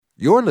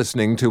You're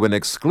listening to an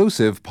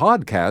exclusive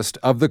podcast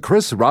of The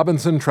Chris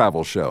Robinson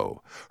Travel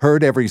Show,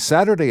 heard every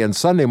Saturday and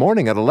Sunday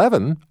morning at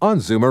 11 on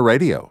Zoomer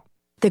Radio.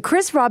 The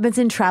Chris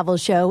Robinson Travel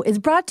Show is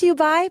brought to you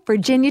by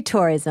Virginia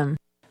Tourism.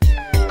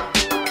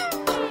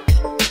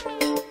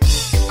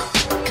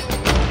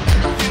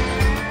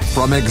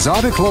 From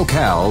exotic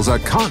locales a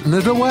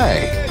continent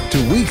away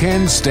to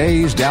weekend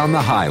stays down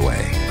the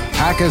highway,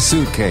 pack a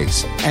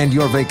suitcase and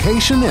your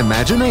vacation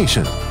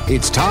imagination.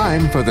 It's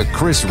time for the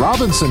Chris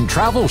Robinson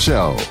Travel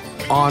Show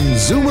on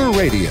Zoomer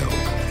Radio.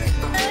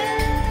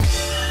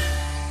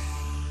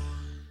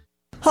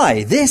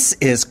 Hi, this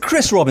is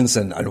Chris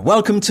Robinson and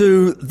welcome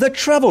to The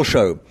Travel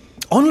Show,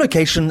 on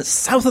location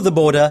south of the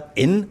border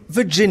in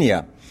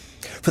Virginia.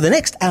 For the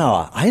next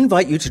hour, I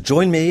invite you to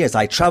join me as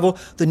I travel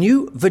the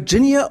new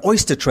Virginia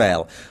Oyster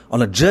Trail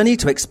on a journey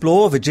to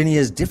explore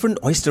Virginia's different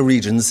oyster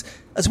regions,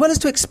 as well as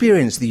to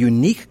experience the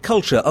unique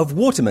culture of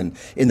watermen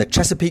in the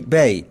Chesapeake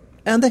Bay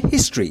and the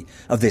history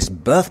of this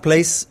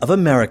birthplace of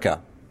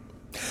America.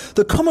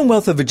 The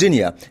Commonwealth of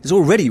Virginia is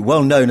already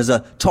well known as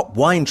a top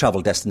wine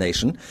travel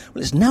destination.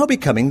 Well, it's now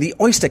becoming the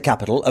oyster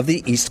capital of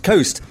the East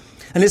Coast,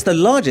 and is the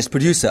largest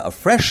producer of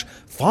fresh,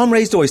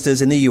 farm-raised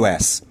oysters in the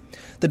U.S.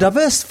 The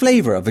diverse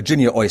flavour of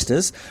Virginia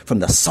oysters, from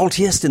the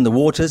saltiest in the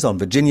waters on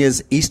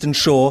Virginia's eastern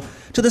shore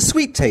to the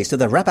sweet taste of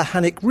the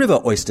Rappahannock River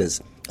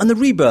oysters and the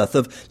rebirth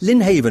of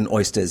Lynnhaven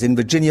oysters in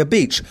Virginia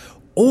Beach,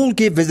 all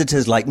give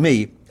visitors like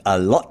me a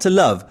lot to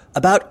love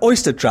about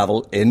oyster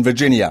travel in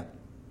Virginia.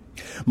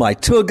 My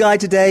tour guide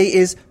today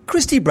is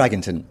Christy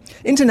Braggington,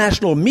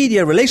 International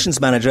Media Relations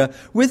Manager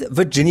with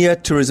Virginia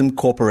Tourism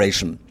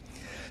Corporation.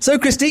 So,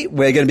 Christy,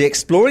 we're going to be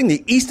exploring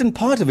the eastern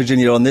part of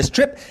Virginia on this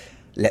trip.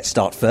 Let's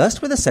start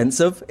first with a sense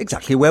of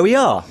exactly where we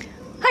are.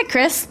 Hi,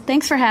 Chris.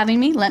 Thanks for having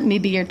me. Let me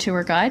be your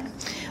tour guide.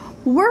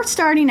 We're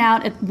starting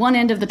out at one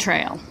end of the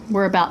trail.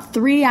 We're about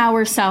 3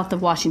 hours south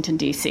of Washington,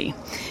 D.C.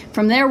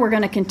 From there, we're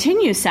going to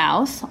continue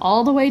south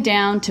all the way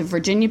down to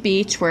Virginia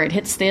Beach, where it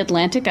hits the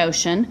Atlantic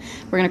Ocean.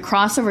 We're going to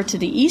cross over to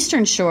the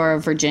eastern shore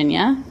of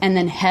Virginia and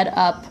then head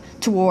up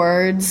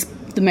towards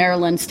the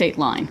Maryland state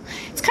line.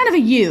 It's kind of a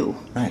U,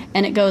 right,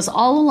 and it goes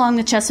all along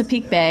the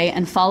Chesapeake Bay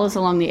and follows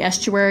along the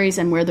estuaries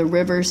and where the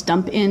rivers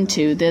dump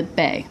into the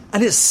bay.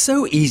 And it's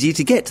so easy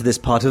to get to this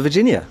part of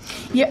Virginia.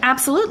 Yeah,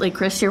 absolutely,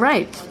 Chris, you're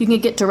right. You can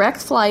get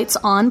direct flights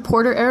on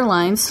Porter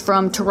Airlines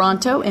from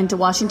Toronto into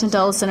Washington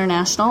Dulles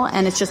International,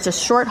 and it's just a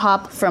short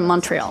hop from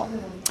Montreal.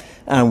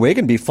 And we're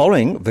going to be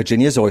following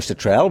Virginia's Oyster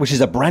Trail, which is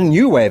a brand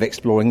new way of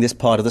exploring this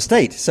part of the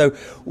state. So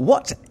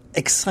what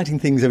exciting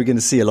things are we going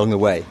to see along the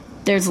way?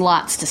 There's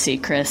lots to see,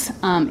 Chris.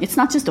 It's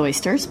not just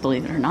oysters,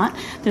 believe it or not.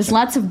 There's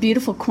lots of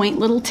beautiful, quaint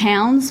little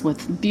towns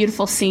with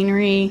beautiful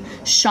scenery,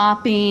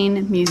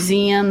 shopping,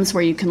 museums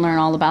where you can learn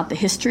all about the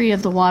history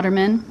of the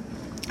watermen,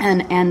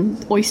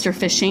 and oyster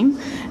fishing,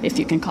 if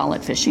you can call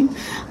it fishing.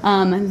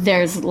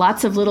 There's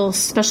lots of little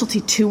specialty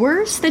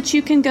tours that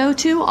you can go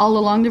to all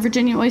along the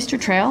Virginia Oyster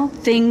Trail.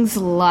 Things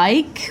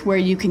like where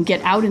you can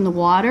get out in the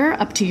water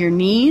up to your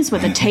knees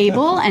with a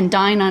table and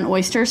dine on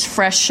oysters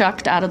fresh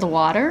shucked out of the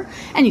water.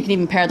 And you can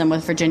even pair them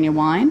with Virginia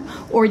wine.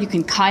 Or you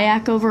can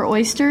kayak over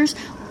oysters.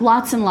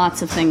 Lots and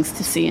lots of things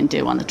to see and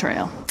do on the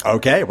trail.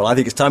 Okay, well, I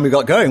think it's time we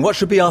got going. What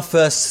should be our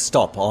first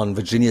stop on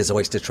Virginia's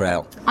Oyster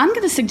Trail? I'm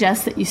going to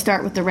suggest that you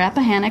start with the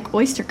Rappahannock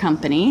Oyster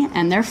Company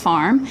and their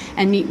farm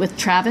and meet with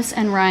Travis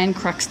and Ryan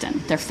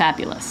Cruxton. They're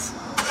fabulous.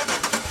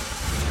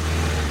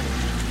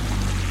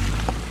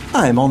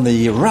 I'm on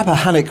the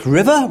Rappahannock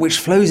River, which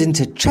flows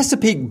into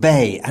Chesapeake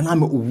Bay, and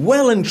I'm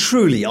well and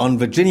truly on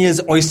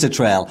Virginia's Oyster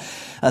Trail,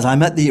 as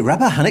I'm at the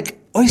Rappahannock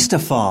Oyster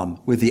Farm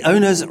with the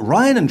owners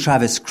Ryan and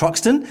Travis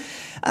Cruxton.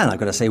 And I've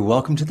got to say,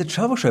 welcome to the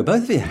Travel Show,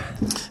 both of you.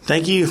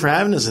 Thank you for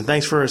having us, and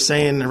thanks for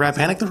saying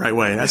Rappahannock the right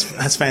way.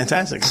 That's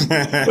fantastic.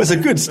 It was a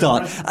good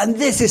start. And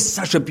this is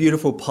such a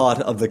beautiful part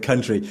of the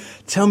country.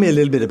 Tell me a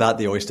little bit about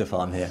the oyster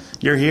farm here.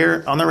 You're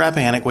here on the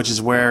Rappahannock, which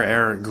is where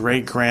our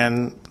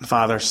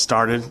great-grandfather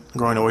started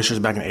growing oysters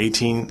back in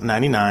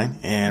 1899,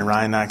 and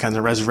Ryan and I kind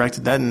of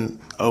resurrected that in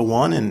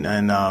 2001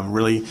 and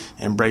really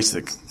embraced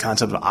the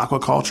concept of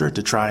aquaculture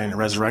to try and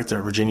resurrect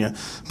the Virginia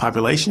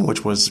population,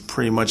 which was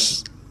pretty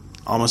much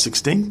almost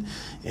extinct.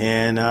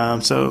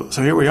 And so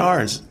here we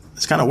are. It's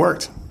kind of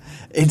worked.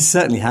 It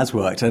certainly has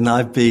worked, and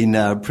I've been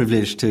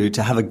privileged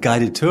to have a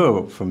guided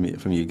tour from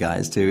you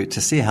guys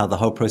to see how the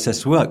whole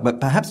process works.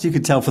 But perhaps you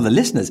could tell for the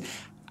listeners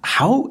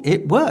how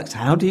it works.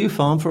 How do you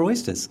farm for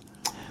oysters?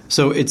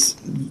 So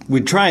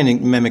we try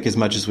and mimic as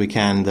much as we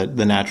can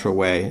the natural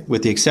way,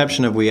 with the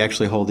exception of we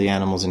actually hold the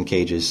animals in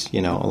cages,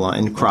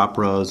 in crop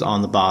rows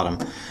on the bottom.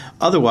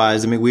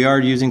 Otherwise, we are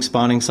using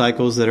spawning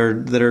cycles that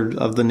are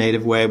of the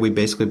native way. We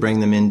basically bring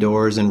them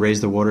indoors and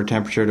raise the water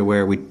temperature to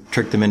where we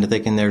trick them into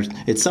thinking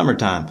it's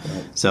summertime.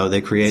 Right. So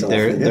they create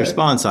their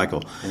spawn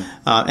cycle.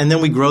 Yeah. And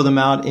then we grow them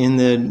out in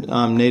the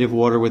native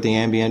water with the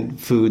ambient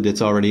food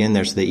that's already in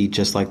there, so they eat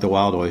just like the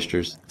wild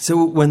oysters.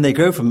 So when they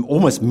grow from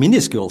almost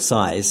minuscule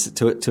size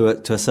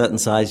to a certain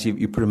size,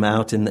 you put them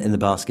out in the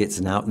baskets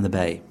and out in the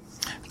bay.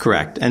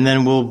 Correct. And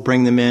then we'll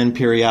bring them in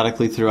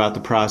periodically throughout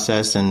the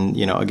process. And,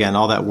 again,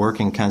 all that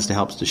working kind of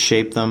helps to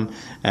shape them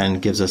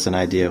and gives us an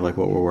idea of like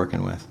what we're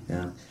working with.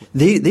 Yeah.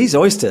 These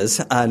oysters,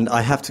 and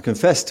I have to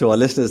confess to our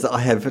listeners that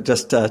I have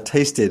just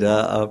tasted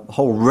a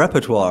whole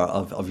repertoire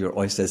of your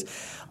oysters,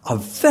 are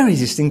very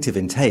distinctive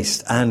in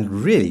taste and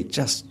really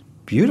just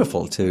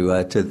beautiful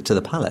to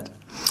the palate.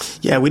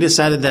 Yeah, we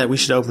decided that we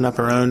should open up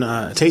our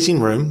own tasting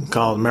room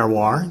called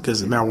Miroir,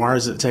 because Miroir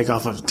is a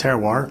takeoff of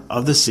terroir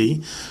of the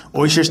sea.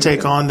 Oysters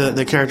take on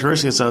the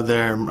characteristics of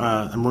their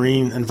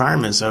marine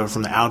environment. So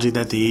from the algae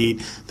that they eat,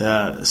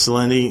 the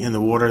salinity in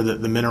the water,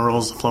 the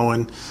minerals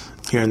flowing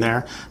here and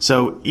there.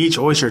 So each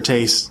oyster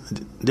tastes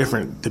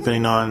different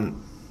depending on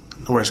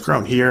where it's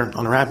grown. Here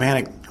on the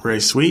Rappahannock, very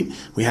sweet.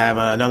 We have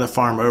another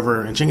farm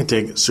over in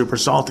Chincoteague, super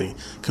salty.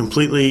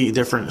 Completely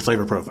different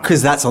flavor profile.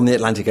 Because that's on the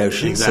Atlantic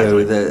Ocean.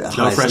 Exactly. So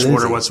no fresh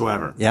water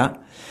whatsoever. Yeah.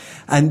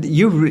 And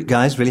you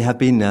guys really have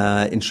been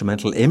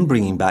instrumental in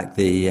bringing back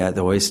the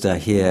oyster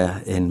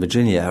here in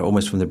Virginia,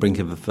 almost from the brink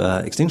of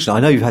extinction. I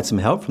know you've had some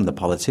help from the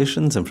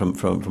politicians and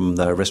from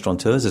the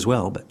restaurateurs as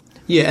well, but...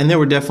 Yeah, and there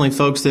were definitely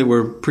folks that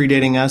were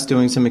predating us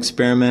doing some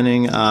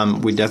experimenting.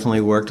 We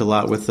definitely worked a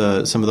lot with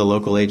some of the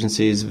local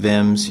agencies,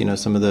 VIMS,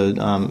 some of the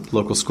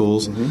local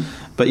schools. Mm-hmm.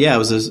 But yeah, it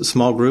was a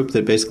small group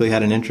that basically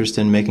had an interest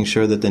in making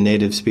sure that the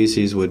native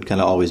species would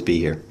kind of always be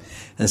here.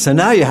 And so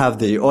now you have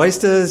the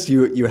oysters,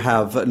 you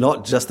have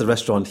not just the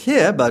restaurant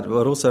here, but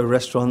also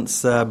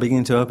restaurants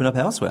beginning to open up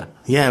elsewhere.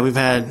 Yeah, we've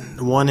had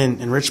one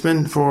in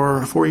Richmond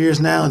for 4 years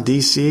now, in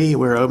D.C.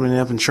 We're opening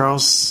up in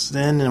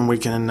Charleston, and we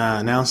can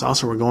announce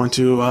also we're going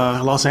to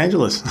Los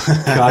Angeles.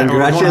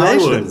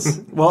 Congratulations.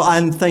 Well,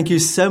 and thank you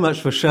so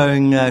much for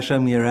showing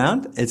me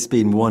around. It's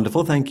been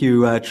wonderful. Thank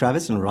you,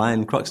 Travis and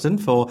Ryan Croxton,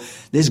 for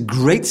this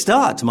great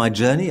start to my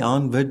journey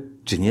on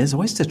Virginia's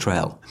Oyster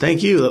Trail.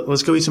 Thank you.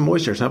 Let's go eat some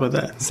oysters. How about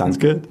that? Sounds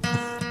good.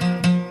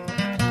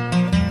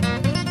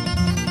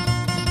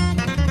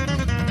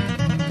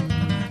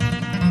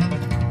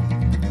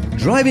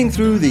 Driving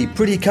through the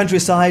pretty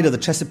countryside of the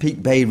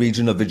Chesapeake Bay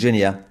region of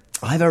Virginia,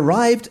 I've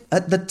arrived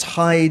at the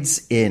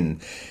Tides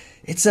Inn.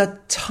 It's a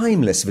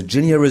timeless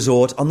Virginia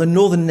resort on the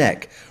Northern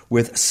Neck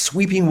with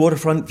sweeping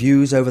waterfront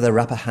views over the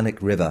Rappahannock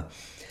River.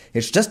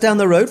 It's just down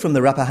the road from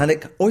the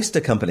Rappahannock Oyster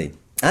Company.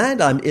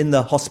 And I'm in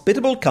the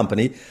hospitable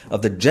company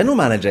of the general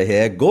manager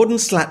here, Gordon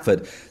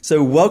Slatford.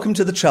 So welcome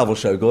to the Travel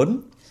Show,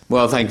 Gordon.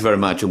 Well, thank you very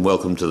much, and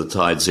welcome to the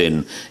Tides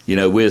Inn.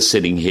 We're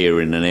sitting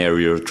here in an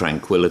area of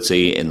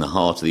tranquility in the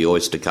heart of the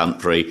oyster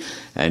country,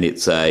 and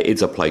it's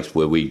a place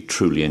where we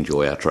truly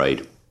enjoy our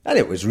trade. And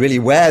it was really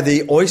where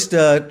the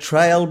Oyster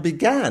Trail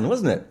began,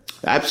 wasn't it?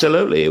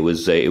 Absolutely. It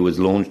was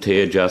launched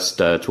here just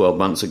 12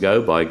 months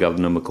ago by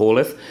Governor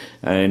McAuliffe,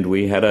 and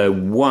we had a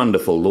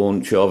wonderful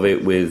launch of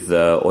it with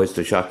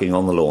oyster shucking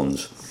on the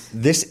lawns.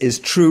 This is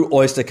true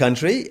oyster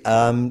country.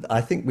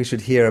 I think we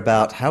should hear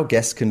about how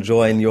guests can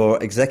join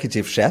your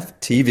executive chef,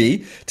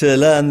 TV, to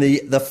learn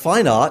the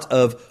fine art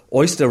of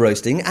oyster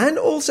roasting, and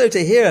also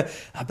to hear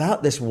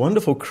about this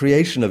wonderful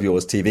creation of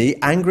yours, TV,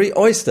 Angry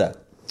Oyster.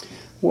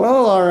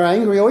 Well, our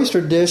Angry Oyster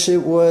dish,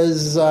 it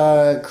was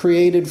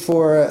created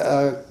for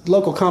a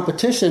local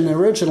competition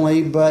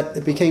originally, but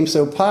it became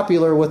so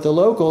popular with the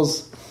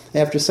locals,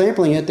 after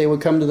sampling it, they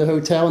would come to the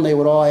hotel and they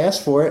would all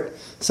ask for it,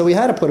 so we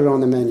had to put it on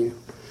the menu.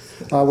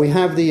 We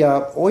have the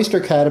Oyster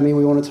Academy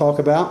we want to talk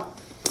about,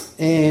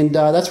 and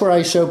that's where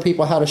I show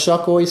people how to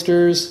shuck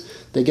oysters.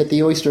 They get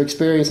the oyster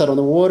experience out on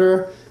the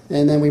water,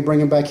 and then we bring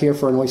them back here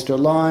for an oyster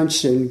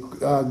lunch and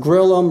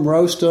grill them,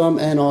 roast them,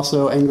 and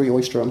also Angry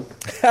Oyster them.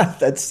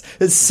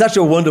 It's such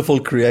a wonderful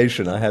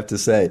creation, I have to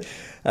say.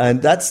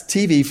 And that's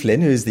TV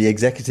Flynn, who's the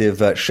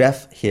executive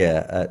chef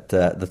here at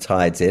the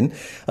Tides Inn.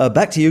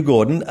 Back to you,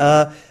 Gordon.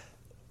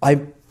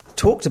 I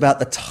talked about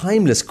the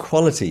timeless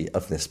quality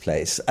of this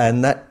place,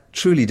 and that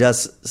truly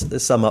does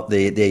sum up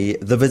the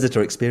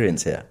visitor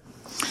experience here.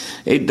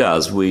 It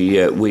does.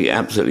 We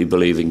absolutely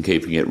believe in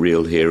keeping it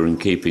real here and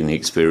keeping the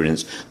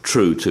experience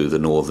true to the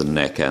Northern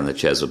Neck and the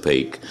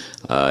Chesapeake.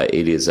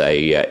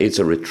 It's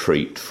a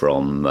retreat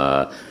from.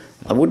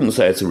 I wouldn't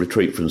say it's a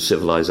retreat from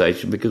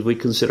civilization, because we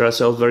consider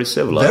ourselves very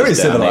civilized. Very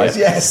civilized,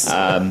 yes.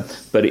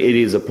 But it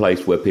is a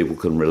place where people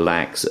can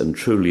relax and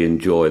truly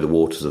enjoy the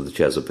waters of the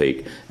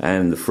Chesapeake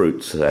and the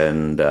fruits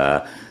and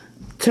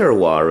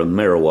terroir and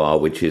miroir,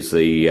 which is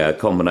the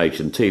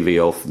combination. TV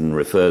often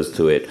refers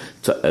to it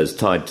as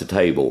tied to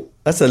table.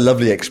 That's a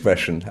lovely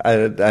expression,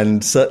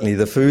 and certainly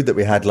the food that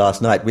we had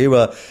last night. We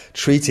were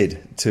treated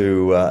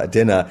to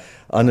dinner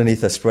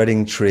underneath a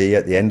spreading tree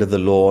at the end of the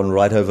lawn,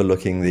 right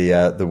overlooking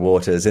the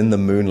waters in the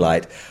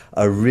moonlight.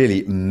 A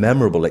really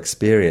memorable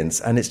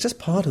experience, and it's just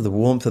part of the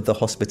warmth of the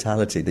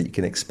hospitality that you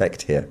can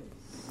expect here.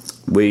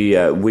 We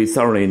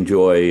thoroughly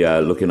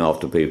enjoy looking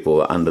after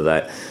people under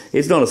that.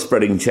 It's not a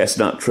spreading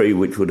chestnut tree,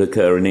 which would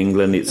occur in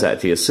England. It's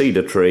actually a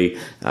cedar tree,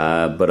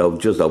 but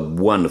just a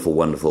wonderful,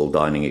 wonderful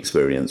dining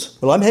experience.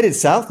 Well, I'm headed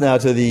south now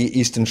to the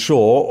Eastern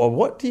Shore.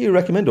 What do you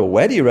recommend, or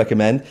where do you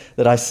recommend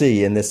that I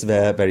see in this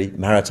very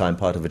maritime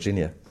part of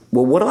Virginia?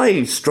 Well, what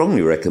I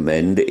strongly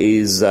recommend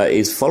is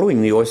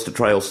following the Oyster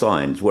Trail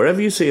signs. Wherever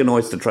you see an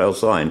Oyster Trail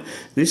sign,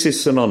 this is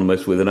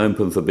synonymous with an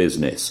open for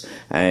business,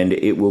 and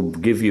it will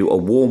give you a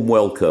warm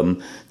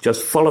welcome.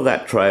 Just follow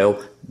that trail,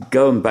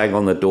 go and bang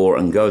on the door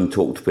and go and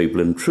talk to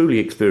people and truly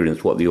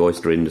experience what the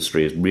oyster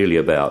industry is really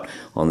about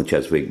on the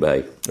Chesapeake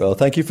Bay. Well,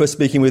 thank you for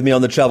speaking with me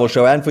on The Travel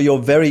Show and for your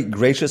very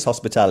gracious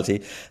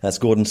hospitality. That's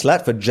Gordon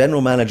Slatford, General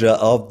Manager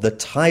of the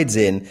Tides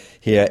Inn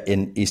here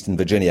in Eastern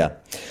Virginia.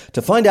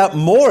 To find out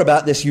more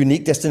about this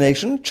unique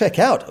destination, check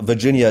out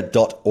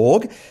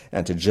virginia.org,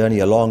 and to journey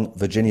along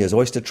Virginia's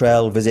Oyster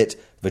Trail, visit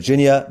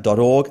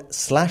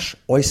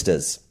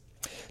virginia.org/oysters.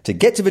 To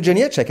get to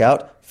Virginia, check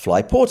out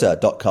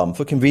flyporter.com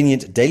for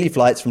convenient daily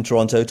flights from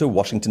Toronto to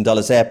Washington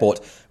Dulles Airport,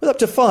 with up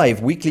to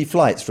 5 weekly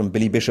flights from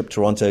Billy Bishop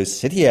Toronto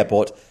City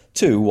Airport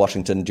to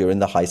Washington during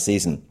the high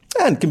season,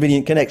 and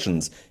convenient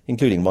connections,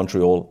 including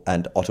Montreal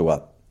and Ottawa.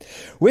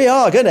 We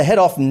are going to head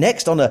off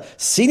next on a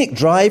scenic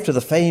drive to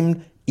the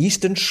famed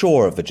eastern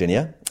shore of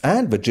Virginia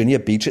and Virginia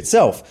Beach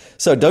itself.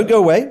 So don't go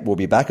away. We'll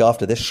be back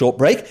after this short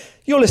break.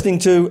 You're listening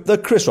to The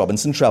Chris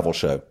Robinson Travel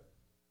Show.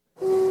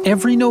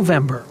 Every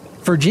November,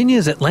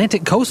 Virginia's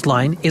Atlantic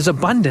coastline is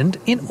abundant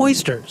in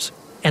oysters,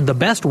 and the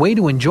best way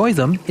to enjoy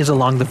them is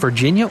along the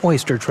Virginia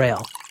Oyster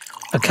Trail,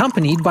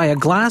 accompanied by a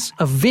glass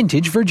of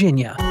vintage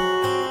Virginia.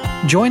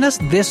 Join us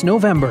this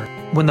November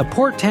when the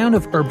port town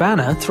of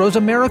Urbana throws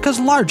America's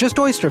largest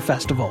oyster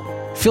festival,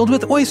 filled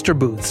with oyster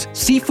booths,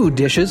 seafood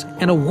dishes,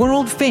 and a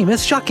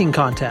world-famous shucking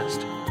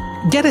contest.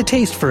 Get a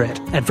taste for it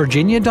at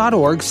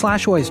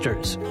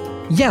virginia.org/oysters.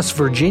 Yes,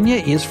 Virginia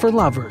is for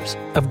lovers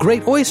of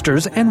great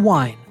oysters and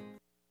wine.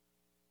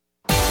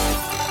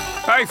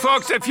 Hey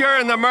folks, if you're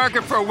in the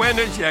market for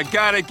windows, you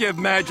gotta give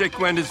Magic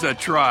Windows a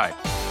try.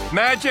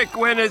 Magic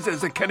Windows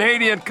is a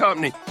Canadian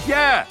company.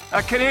 Yeah,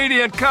 a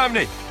Canadian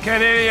company.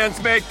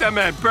 Canadians make them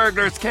and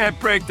burglars can't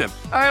break them.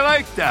 I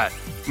like that.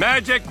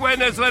 Magic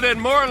Windows let in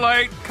more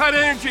light, cut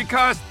energy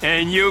costs,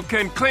 and you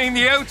can clean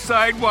the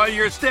outside while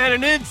you're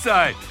standing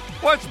inside.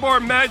 What's more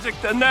magic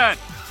than that?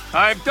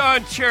 I'm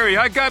Don Cherry.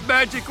 I got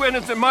Magic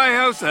Windows in my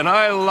house and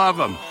I love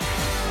them.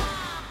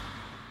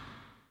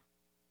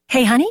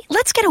 Hey, honey,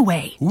 let's get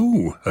away.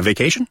 Ooh, a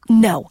vacation?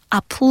 No,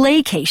 a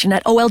playcation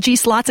at OLG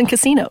Slots and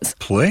Casinos.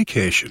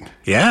 Playcation?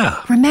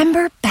 Yeah.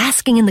 Remember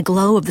basking in the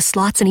glow of the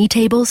slots and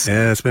e-tables?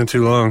 Yeah, it's been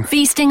too long.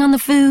 Feasting on the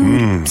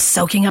food?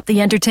 Soaking up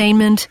the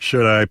entertainment?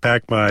 Should I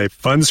pack my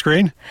fun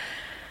screen?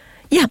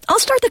 Yeah, I'll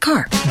start the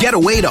car. Get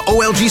away to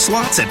OLG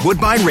Slots at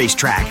Woodbine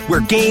Racetrack,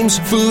 where games,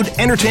 food,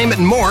 entertainment,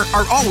 and more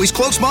are always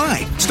close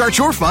by. Start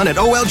your fun at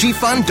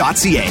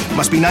olgfun.ca.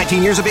 Must be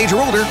 19 years of age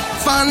or older.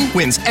 Fun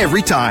wins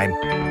every time.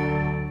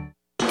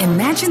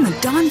 Imagine the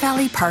Don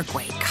Valley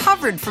Parkway,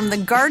 covered from the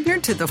Gardner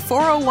to the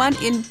 401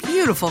 in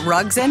beautiful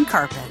rugs and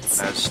carpets.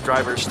 As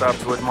drivers stop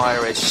to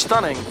admire a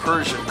stunning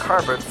Persian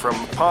carpet from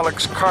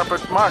Pollock's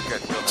Carpet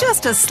Market.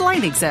 Just a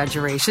slight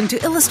exaggeration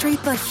to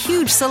illustrate the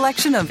huge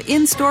selection of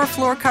in-store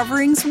floor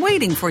coverings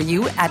waiting for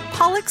you at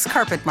Pollock's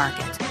Carpet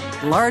Market.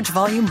 Large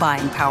volume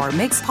buying power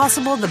makes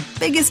possible the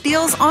biggest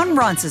deals on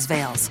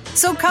Roncesvalles.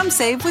 So come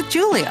save with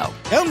Julio.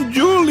 I'm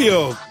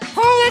Julio.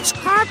 Pollock's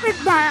Carpet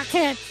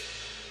Market.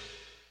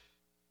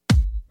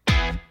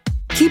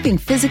 Keeping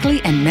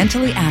physically and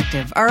mentally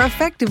active are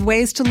effective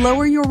ways to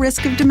lower your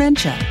risk of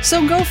dementia.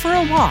 So go for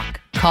a walk.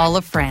 Call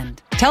a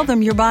friend. Tell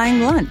them you're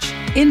buying lunch.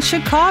 In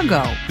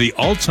Chicago, the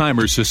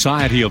Alzheimer's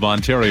Society of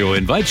Ontario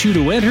invites you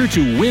to enter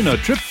to win a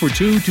trip for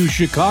two to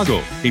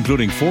Chicago,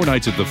 including 4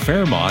 nights at the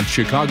Fairmont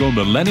Chicago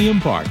Millennium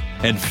Park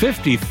and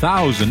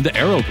 50,000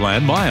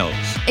 Aeroplan miles.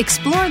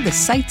 Explore the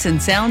sights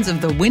and sounds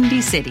of the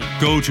Windy City.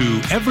 Go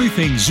to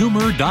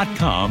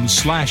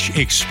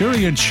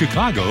everythingzoomer.com/experience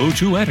Chicago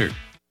to enter.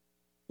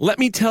 Let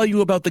me tell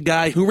you about the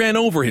guy who ran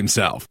over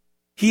himself.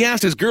 He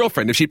asked his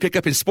girlfriend if she'd pick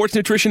up his sports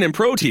nutrition and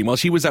protein while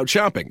she was out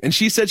shopping, and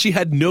she said she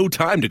had no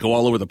time to go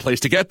all over the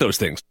place to get those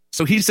things.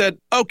 So he said,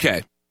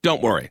 okay,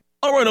 don't worry,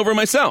 I'll run over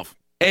myself.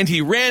 And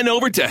he ran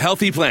over to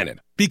Healthy Planet,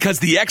 because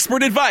the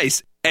expert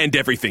advice and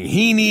everything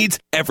he needs,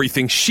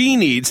 everything she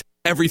needs,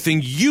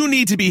 everything you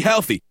need to be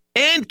healthy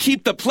and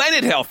keep the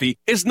planet healthy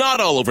is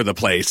not all over the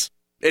place.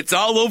 It's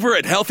all over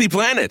at Healthy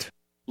Planet.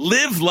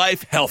 Live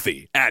life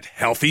healthy at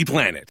Healthy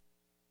Planet.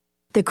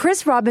 The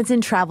Chris Robinson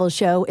Travel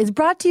Show is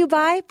brought to you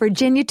by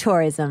Virginia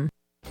Tourism.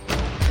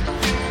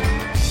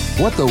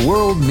 What the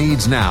world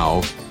needs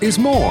now is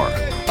more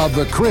of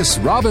the Chris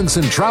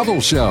Robinson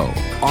Travel Show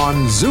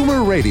on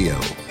Zoomer Radio.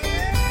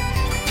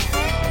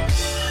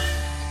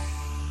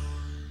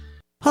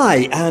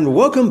 Hi, and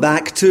welcome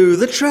back to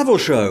The Travel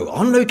Show,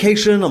 on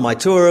location on my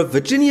tour of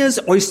Virginia's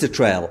Oyster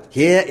Trail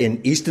here in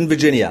Eastern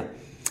Virginia.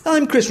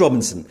 I'm Chris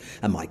Robinson,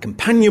 and my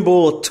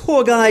companionable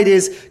tour guide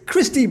is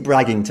Christy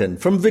Braggington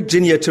from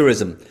Virginia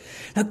Tourism.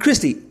 Now,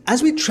 Christy,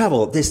 as we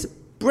travel this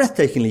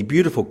breathtakingly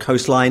beautiful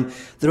coastline,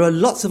 there are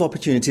lots of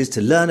opportunities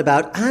to learn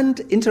about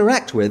and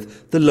interact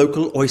with the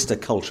local oyster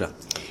culture.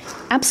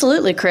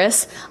 Absolutely,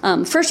 Chris.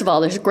 First of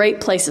all, there's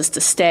great places to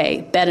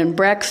stay, bed and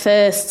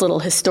breakfasts, little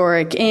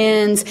historic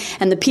inns,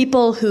 and the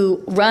people who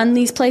run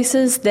these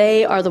places,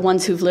 they are the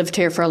ones who've lived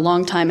here for a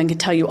long time and can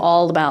tell you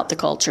all about the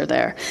culture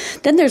there.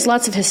 Then there's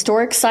lots of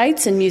historic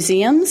sites and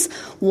museums,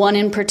 one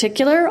in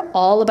particular,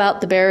 all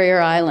about the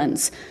Barrier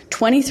Islands.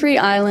 23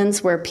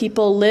 islands where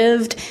people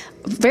lived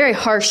very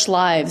harsh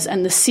lives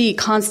and the sea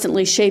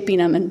constantly shaping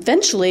them. And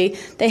eventually,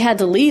 they had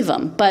to leave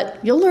them. But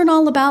you'll learn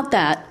all about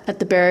that at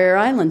the Barrier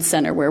Island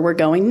Center, where we're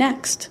going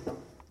next.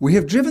 We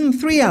have driven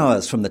 3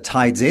 hours from the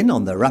Tides Inn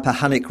on the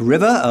Rappahannock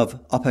River of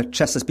Upper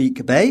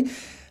Chesapeake Bay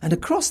and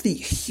across the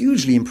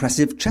hugely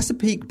impressive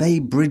Chesapeake Bay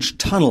Bridge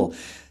Tunnel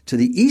to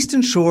the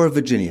eastern shore of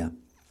Virginia.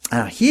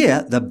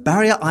 Here, the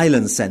Barrier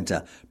Island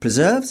Center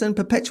preserves and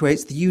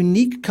perpetuates the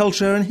unique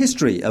culture and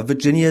history of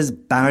Virginia's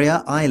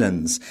Barrier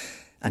Islands.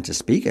 And to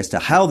speak as to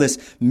how this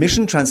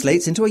mission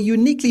translates into a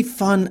uniquely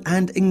fun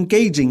and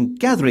engaging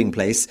gathering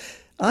place,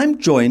 I'm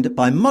joined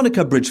by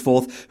Monica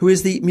Bridgeforth, who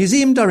is the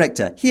museum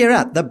director here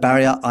at the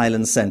Barrier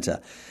Island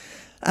Center.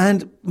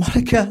 And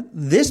Monica,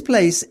 this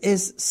place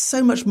is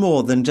so much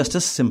more than just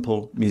a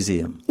simple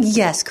museum.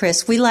 Yes,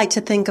 Chris. We like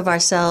to think of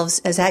ourselves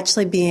as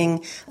actually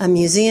being a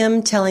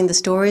museum telling the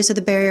stories of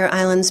the Barrier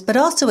Islands, but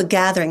also a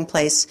gathering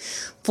place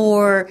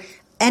for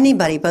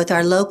anybody, both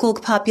our local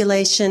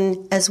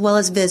population as well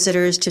as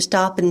visitors, to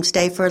stop and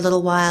stay for a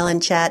little while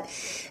and chat,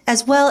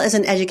 as well as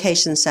an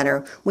education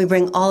center. We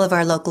bring all of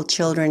our local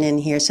children in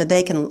here so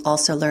they can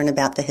also learn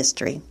about the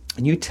history.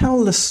 And you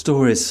tell the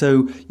stories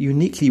so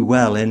uniquely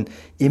well in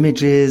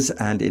images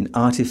and in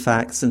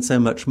artifacts and so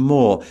much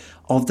more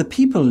of the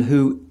people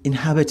who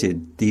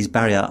inhabited these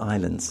Barrier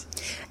Islands.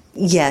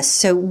 Yes,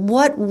 so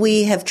what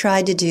we have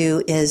tried to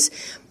do is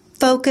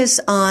focus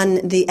on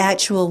the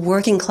actual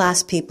working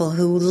class people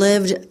who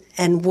lived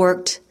and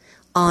worked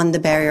on the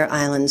Barrier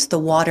Islands, the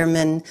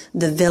watermen,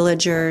 the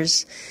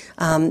villagers,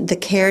 the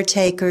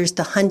caretakers,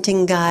 the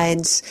hunting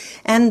guides,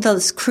 and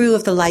the crew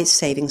of the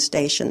life-saving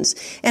stations,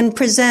 and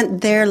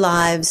present their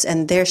lives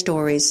and their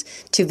stories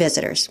to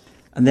visitors.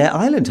 And their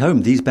island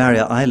home, these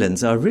Barrier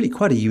Islands, are really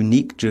quite a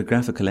unique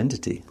geographical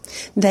entity.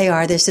 They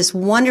are. There's this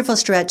wonderful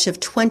stretch of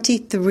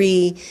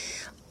 23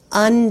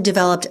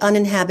 undeveloped,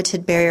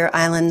 uninhabited Barrier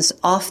Islands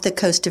off the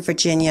coast of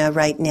Virginia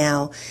right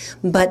now.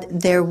 But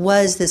there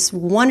was this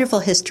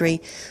wonderful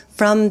history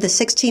from the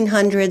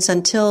 1600s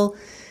until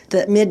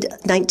the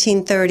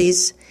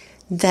mid-1930s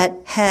that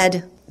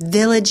had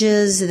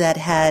villages, that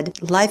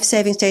had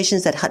life-saving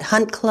stations, that had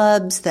hunt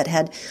clubs, that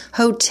had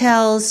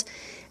hotels.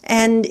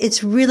 And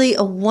it's really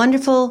a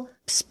wonderful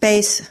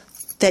space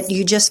that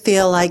you just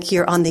feel like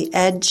you're on the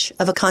edge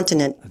of a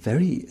continent. A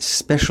very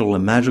special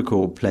and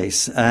magical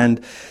place. And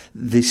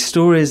the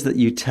stories that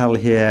you tell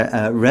here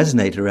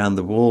resonate around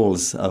the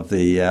walls of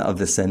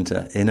the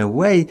centre in a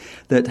way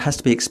that has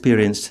to be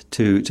experienced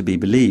to be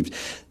believed.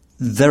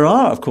 There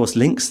are, of course,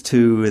 links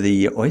to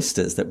the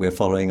oysters that we're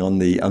following on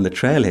the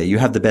trail here. You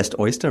have the best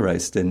oyster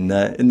roast in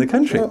the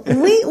country. Well,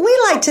 we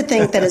like to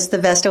think that it's the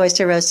best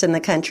oyster roast in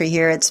the country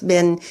here. It's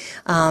been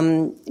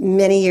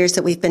many years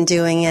that we've been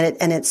doing it,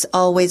 and it's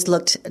always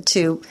looked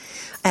to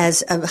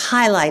as a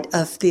highlight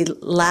of the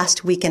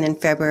last weekend in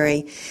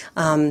February.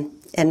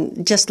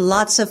 And just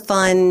lots of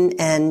fun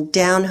and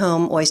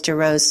down-home oyster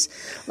roasts.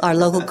 Our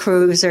local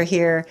crews are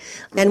here.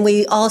 And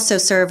we also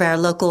serve our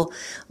local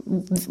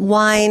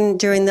wine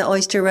during the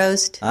oyster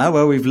roast.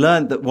 Well, we've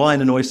learned that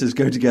wine and oysters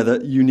go together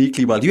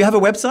uniquely well. Do you have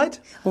a website?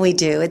 We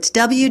do. It's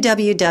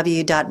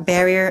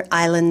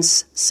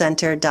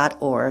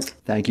www.barrierislandscenter.org.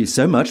 Thank you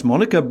so much,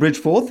 Monica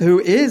Bridgeforth, who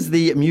is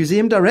the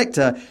museum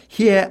director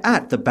here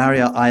at the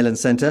Barrier Island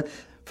Center,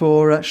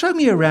 for showing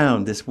me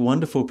around this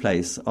wonderful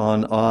place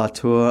on our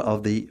tour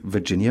of the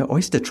Virginia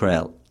Oyster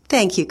Trail.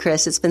 Thank you,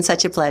 Chris. It's been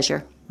such a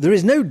pleasure. There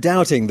is no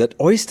doubting that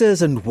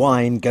oysters and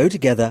wine go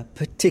together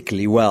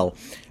particularly well.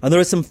 And there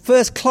are some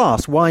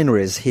first-class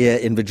wineries here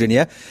in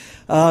Virginia.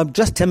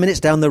 Just 10 minutes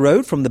down the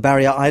road from the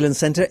Barrier Island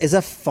Center is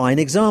a fine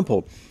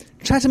example.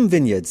 Chatham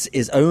Vineyards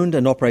is owned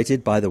and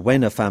operated by the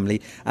Weiner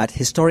family at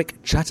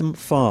historic Chatham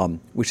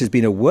Farm, which has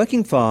been a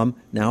working farm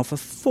now for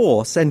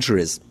 4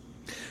 centuries.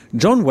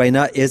 John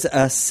Weiner is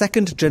a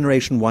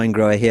second-generation wine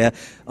grower here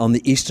on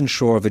the eastern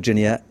shore of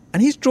Virginia,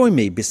 and he's joined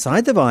me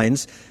beside the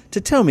vines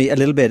to tell me a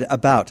little bit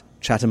about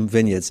Chatham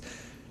Vineyards.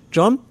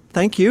 John,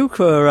 thank you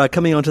for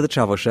coming onto the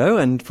Travel Show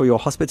and for your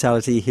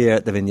hospitality here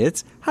at the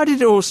Vineyards. How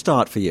did it all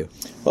start for you?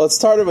 Well, it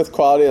started with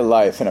quality of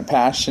life and a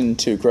passion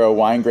to grow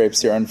wine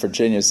grapes here on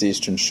Virginia's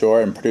eastern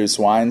shore and produce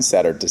wines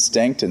that are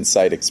distinct and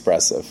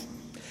sight-expressive.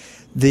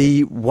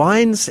 The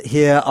wines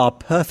here are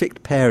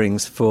perfect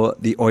pairings for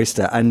the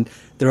oyster, and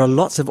there are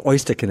lots of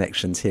oyster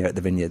connections here at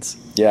the Vineyards.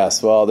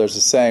 Yes, well, there's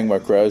a saying,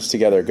 what grows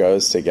together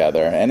goes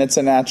together, and it's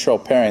a natural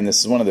pairing.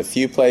 This is one of the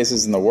few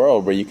places in the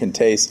world where you can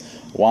taste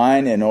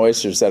wine and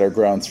oysters that are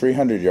grown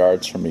 300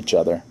 yards from each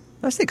other.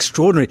 That's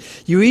extraordinary.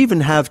 You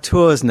even have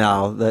tours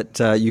now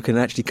that you can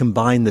actually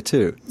combine the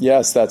two.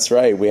 Yes, that's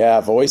right. We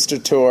have oyster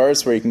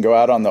tours where you can go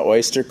out on the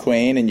Oyster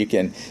Queen and you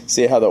can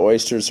see how the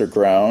oysters are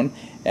grown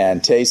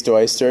and taste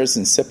oysters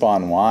and sip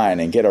on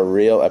wine and get a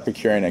real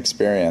Epicurean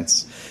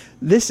experience.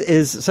 This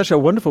is such a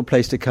wonderful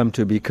place to come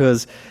to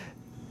because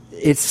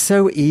it's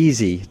so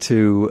easy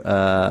to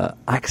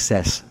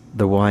access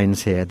the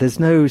wines here.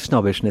 There's no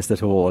snobbishness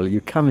at all. You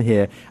come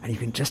here and you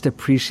can just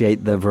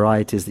appreciate the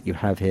varieties that you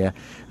have here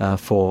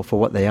for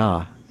what they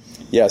are.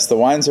 Yes, the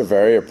wines are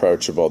very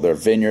approachable. They're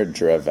vineyard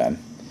driven.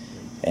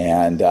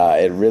 And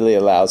it really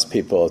allows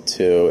people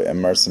to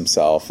immerse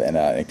themselves in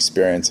an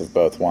experience of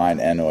both wine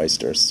and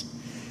oysters.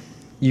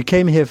 You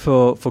came here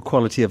for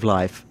quality of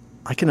life.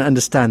 I can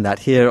understand that.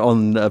 Here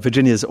on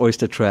Virginia's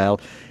Oyster Trail,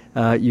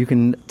 you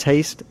can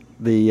taste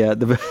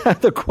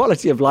the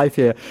quality of life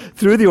here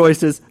through the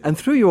oysters and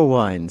through your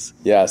wines.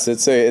 Yes,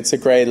 it's a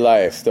great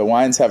life. The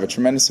wines have a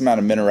tremendous amount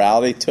of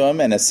minerality to them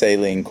and a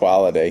saline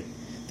quality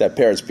that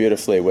pairs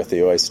beautifully with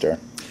the oyster.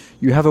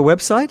 You have a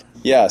website?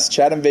 Yes,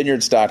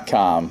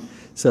 chathamvineyards.com.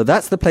 So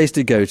that's the place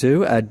to go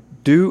to.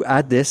 Do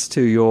add this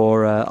to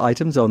your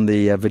items on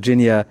the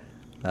Virginia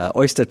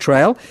Oyster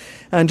Trail.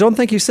 And John,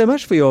 thank you so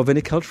much for your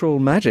vinicultural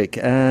magic.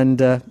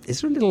 And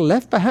is there a little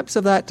left, perhaps,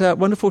 of that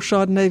wonderful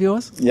Chardonnay of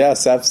yours?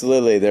 Yes,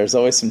 absolutely. There's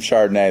always some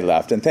Chardonnay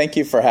left. And thank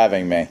you for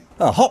having me.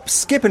 A hop,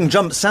 skip and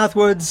jump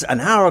southwards,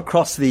 an hour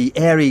across the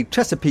airy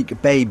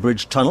Chesapeake Bay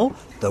Bridge Tunnel,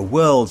 the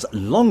world's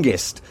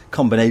longest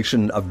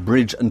combination of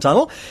bridge and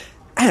tunnel.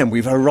 And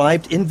we've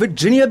arrived in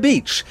Virginia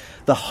Beach,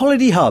 the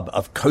holiday hub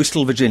of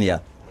coastal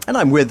Virginia. And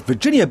I'm with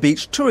Virginia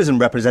Beach tourism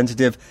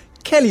representative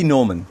Kelly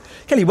Norman.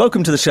 Kelly,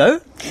 welcome to the show.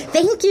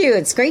 Thank you.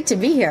 It's great to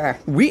be here.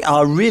 We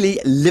are really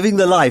living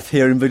the life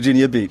here in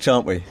Virginia Beach,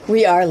 aren't we?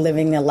 We are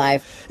living the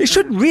life. It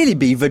should really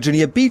be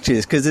Virginia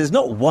Beaches because there's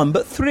not one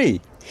but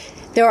three.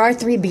 There are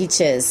 3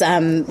 beaches.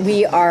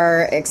 We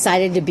are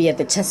excited to be at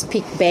the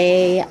Chesapeake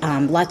Bay.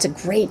 Lots of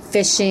great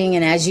fishing.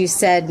 And as you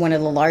said, one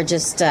of the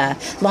largest,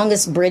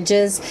 longest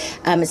bridges.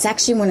 It's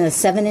actually one of the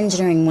 7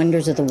 engineering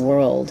wonders of the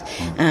world.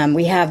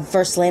 We have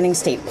First Landing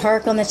State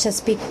Park on the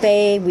Chesapeake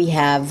Bay. We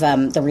have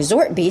the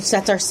Resort Beach.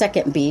 That's our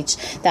second beach.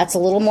 That's a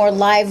little more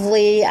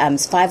lively.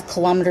 It's 5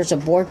 kilometers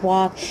of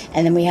boardwalk.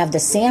 And then we have the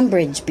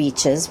Sandbridge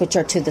beaches, which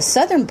are to the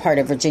southern part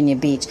of Virginia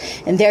Beach.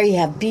 And there you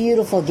have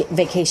beautiful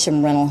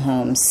vacation rental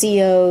homes,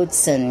 sea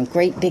oats and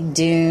great big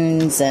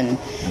dunes, and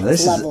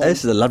this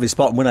is a lovely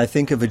spot. When I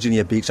think of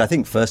Virginia Beach, I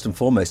think first and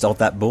foremost of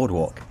that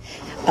boardwalk.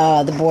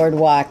 The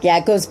boardwalk. Yeah,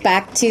 it goes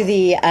back to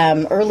the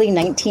early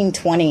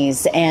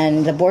 1920s,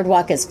 and the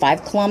boardwalk is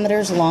 5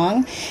 kilometers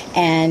long,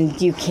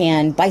 and you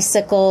can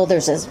bicycle.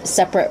 There's a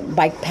separate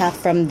bike path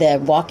from the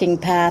walking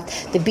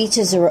path. The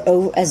beaches are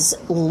as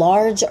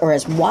large or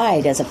as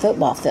wide as a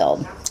football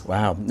field.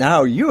 Wow.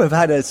 Now, you have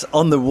had us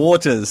on the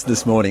waters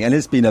this morning, and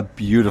it's been a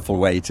beautiful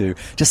way to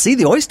see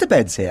the oyster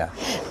beds here.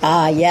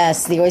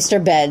 Yes, the oyster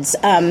beds.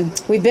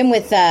 We've been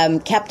with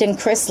Captain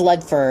Chris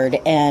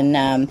Ludford,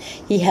 and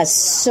he has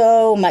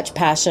so much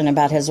passion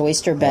about his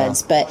oyster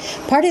beds. Wow. But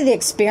part of the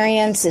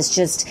experience is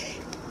just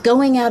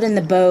going out in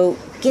the boat,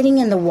 getting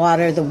in the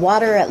water. The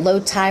water at low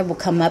tide will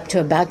come up to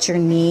about your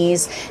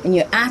knees, and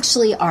you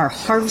actually are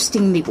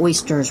harvesting the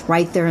oysters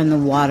right there in the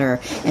water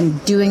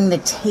and doing the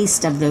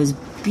taste of those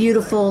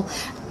beautiful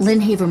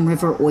Lynnhaven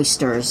River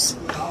oysters.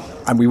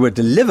 And we were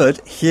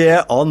delivered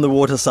here on the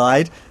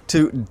waterside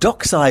to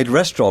Dockside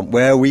Restaurant,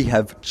 where we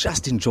have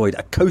just enjoyed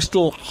a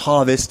coastal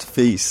harvest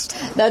feast.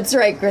 That's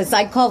right, Chris.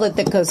 I call it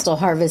the Coastal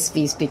Harvest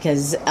Feast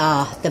because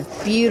the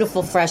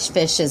beautiful fresh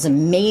fish is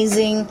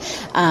amazing.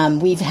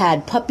 We've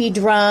had puppy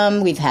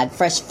drum, we've had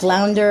fresh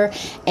flounder,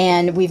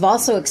 and we've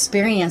also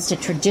experienced a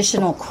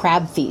traditional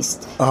crab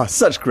feast.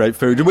 Such great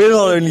food. We're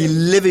not only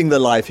living the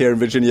life here in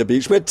Virginia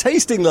Beach, we're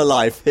tasting the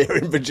life here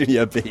in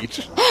Virginia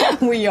Beach.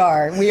 We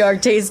are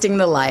tasting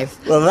the life.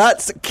 Well,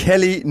 that's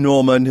Kelly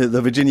Norman,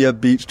 the Virginia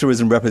Beach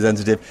tourism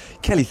representative.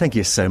 Kelly, thank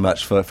you so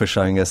much for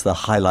showing us the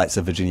highlights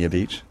of Virginia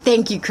Beach.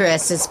 Thank you,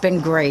 Chris. It's been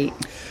great.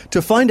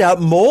 To find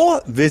out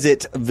more,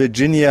 visit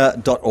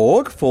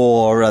virginia.org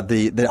for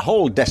the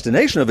whole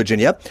destination of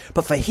Virginia.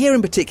 But for here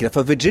in particular,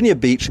 for Virginia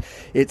Beach,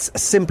 it's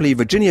simply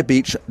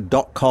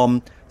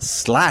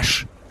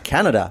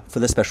virginiabeach.com/Canada for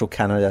the special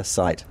Canada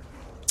site.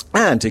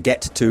 And to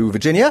get to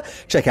Virginia,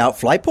 check out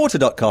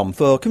flyporter.com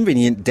for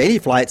convenient daily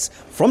flights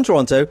from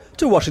Toronto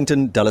to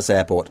Washington Dulles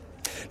Airport.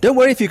 Don't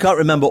worry if you can't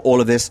remember all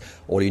of this.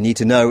 All you need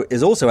to know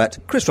is also at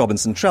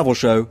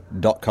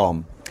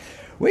chrisrobinsontravelshow.com.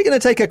 We're going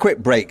to take a quick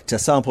break to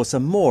sample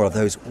some more of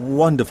those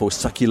wonderful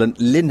succulent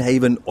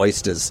Lynnhaven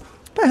oysters,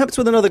 perhaps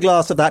with another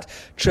glass of that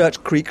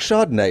Church Creek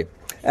Chardonnay.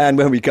 And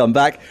when we come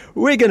back,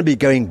 we're going to be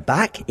going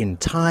back in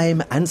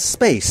time and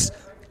space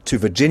to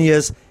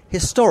Virginia's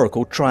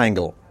historical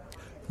triangle.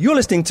 You're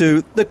listening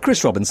to The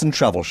Chris Robinson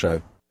Travel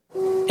Show.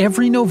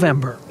 Every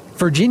November,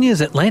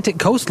 Virginia's Atlantic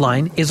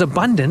coastline is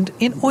abundant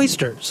in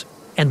oysters,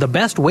 and the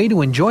best way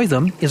to enjoy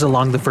them is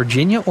along the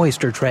Virginia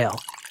Oyster Trail,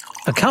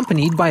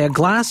 accompanied by a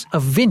glass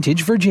of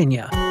vintage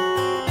Virginia.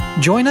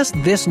 Join us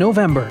this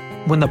November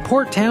when the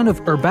port town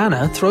of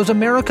Urbana throws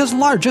America's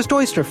largest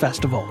oyster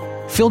festival,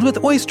 filled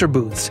with oyster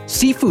booths,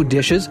 seafood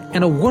dishes,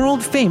 and a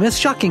world-famous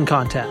shucking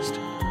contest.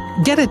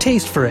 Get a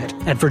taste for it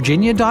at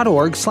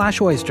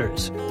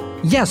virginia.org/oysters.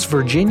 Yes,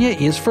 Virginia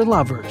is for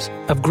lovers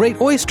of great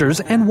oysters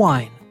and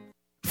wine.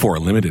 For a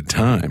limited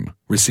time,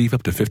 receive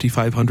up to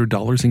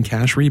 $5,500 in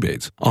cash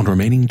rebates on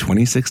remaining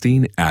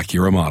 2016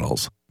 Acura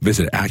models.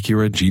 Visit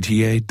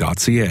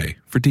AcuraGTA.ca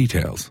for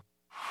details.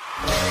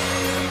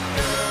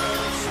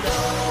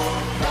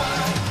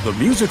 The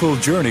musical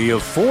journey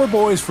of four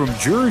boys from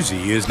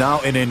Jersey is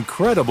now an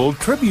incredible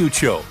tribute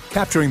show,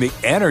 capturing the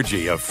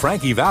energy of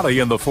Frankie Valli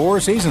and the Four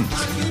Seasons.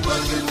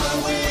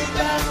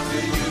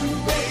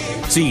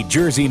 See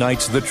Jersey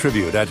Nights The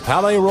Tribute at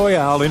Palais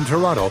Royale in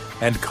Toronto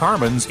and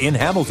Carmen's in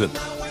Hamilton.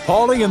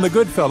 Paulie and the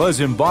Goodfellas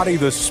embody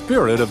the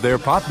spirit of their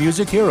pop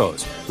music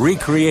heroes,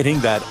 recreating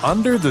that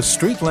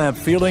under-the-street lamp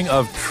feeling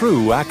of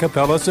true a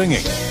cappella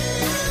singing.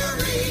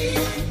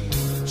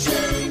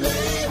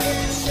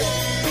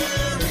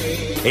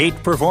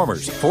 Eight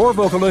performers, 4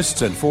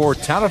 vocalists, and 4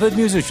 talented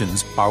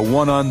musicians are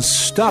one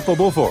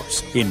unstoppable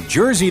force in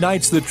Jersey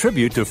Nights The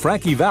Tribute to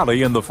Frankie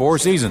Valli and the Four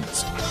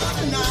Seasons.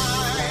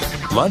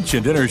 Lunch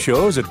and dinner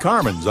shows at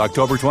Carmen's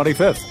October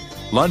 25th.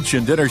 Lunch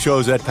and dinner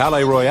shows at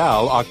Palais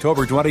Royale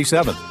October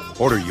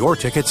 27th. Order your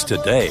tickets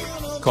today.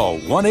 Call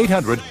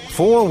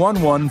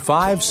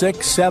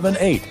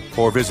 1-800-411-5678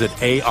 or visit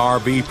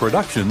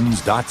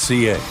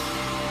arbproductions.ca.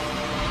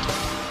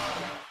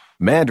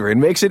 Mandarin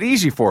makes it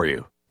easy for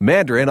you.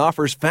 Mandarin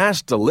offers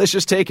fast,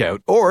 delicious takeout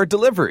or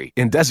delivery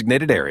in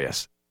designated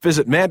areas.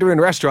 Visit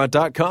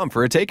mandarinrestaurant.com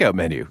for a takeout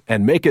menu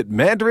and make it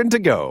Mandarin to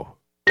go.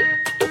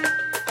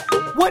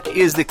 What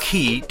is the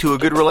key to a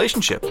good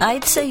relationship?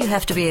 I'd say you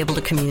have to be able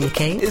to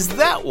communicate. Is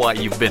that why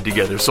you've been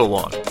together so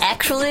long?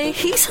 Actually,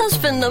 he's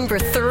husband number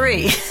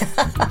 3.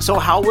 So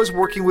how was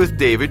working with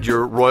David,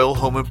 your Royal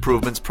Home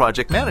Improvements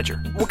project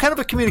manager? What kind of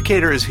a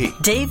communicator is he?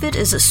 David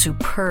is a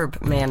superb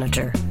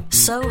manager.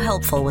 So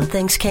helpful when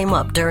things came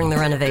up during the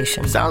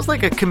renovation. Sounds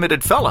like a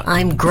committed fella.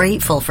 I'm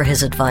grateful for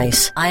his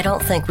advice. I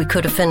don't think we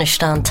could have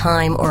finished on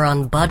time or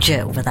on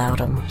budget without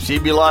him.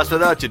 She'd be lost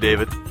without you,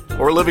 David.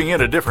 Or living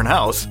in a different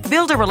house.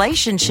 Build a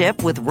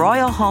relationship with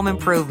Royal Home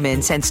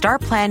Improvements and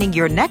start planning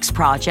your next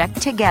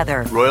project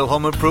together. Royal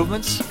Home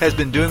Improvements has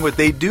been doing what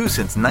they do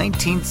since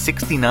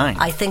 1969.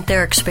 I think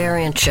their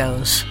experience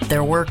shows.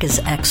 Their work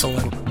is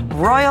excellent.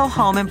 Royal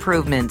Home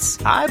Improvements.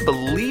 I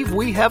believe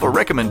we have a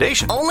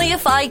recommendation. Only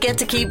if I get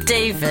to keep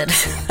David.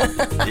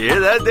 You hear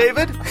that,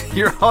 David?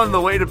 You're on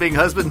the way to being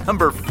husband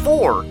number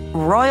 4.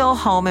 Royal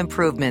Home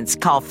Improvements.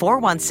 Call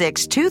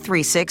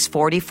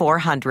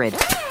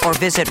 416-236-4400 or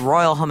visit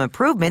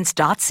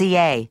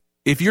royalhomeimprovements.ca.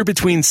 If you're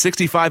between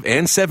 65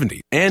 and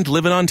 70 and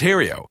live in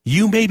Ontario,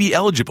 you may be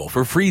eligible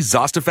for free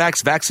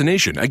Zostafax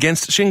vaccination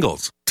against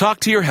shingles.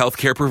 Talk to your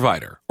healthcare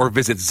provider or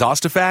visit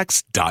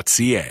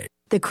Zostafax.ca.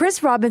 The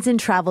Chris Robinson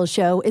Travel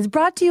Show is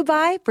brought to you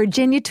by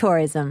Virginia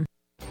Tourism.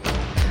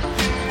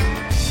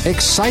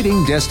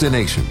 Exciting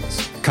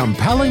destinations,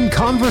 compelling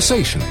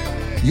conversation.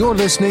 You're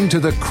listening to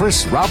the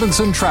Chris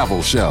Robinson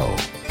Travel Show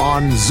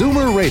on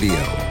Zoomer Radio.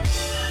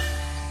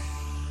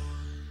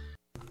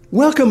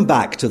 Welcome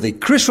back to the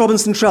Chris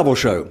Robinson Travel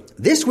Show.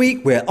 This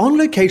week we're on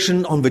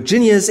location on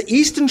Virginia's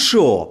Eastern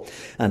Shore,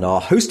 and our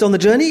host on the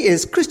journey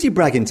is Christy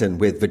Braggington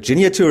with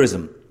Virginia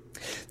Tourism.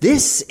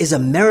 This is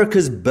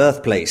America's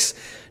birthplace.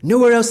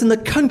 Nowhere else in the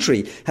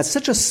country has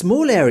such a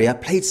small area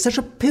played such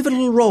a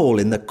pivotal role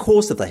in the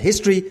course of the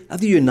history of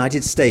the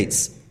United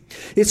States.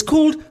 It's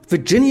called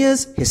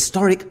Virginia's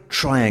Historic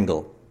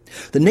Triangle.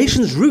 The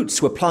nation's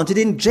roots were planted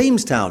in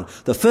Jamestown,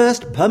 the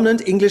first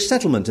permanent English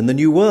settlement in the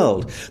New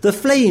World. The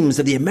flames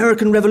of the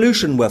American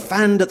Revolution were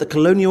fanned at the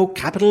colonial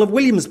capital of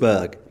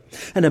Williamsburg.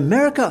 And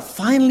America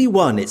finally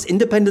won its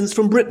independence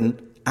from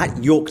Britain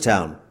at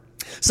Yorktown.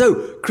 So,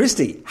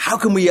 Christy, how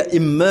can we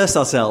immerse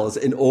ourselves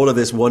in all of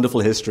this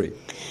wonderful history?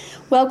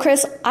 Well,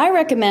 Chris, I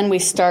recommend we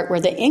start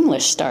where the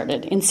English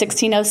started in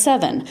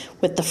 1607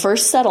 with the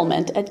first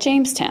settlement at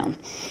Jamestown.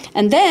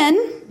 And then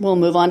we'll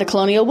move on to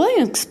colonial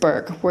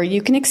Williamsburg, where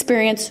you can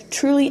experience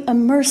truly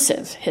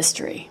immersive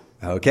history.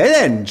 Okay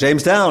then,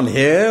 Jamestown,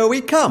 here we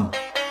come.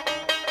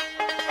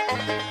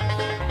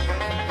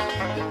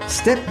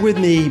 Step with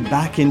me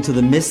back into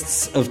the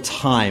mists of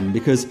time,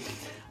 because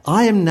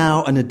I am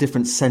now in a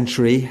different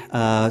century,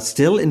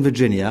 still in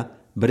Virginia,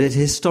 but at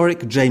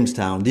historic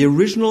Jamestown, the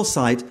original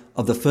site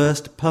of the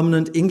first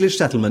permanent English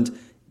settlement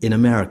in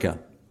America.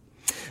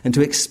 And to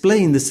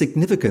explain the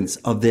significance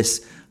of this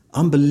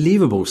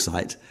unbelievable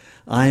site,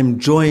 I am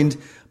joined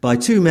by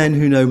 2 men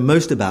who know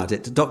most about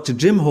it, Dr.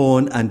 Jim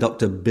Horn and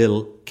Dr.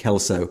 Bill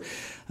Kelso.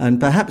 And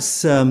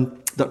perhaps,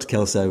 Dr.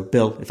 Kelso,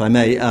 Bill, if I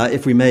may,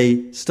 if we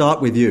may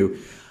start with you.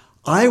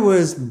 I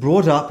was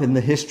brought up in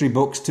the history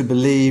books to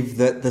believe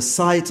that the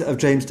site of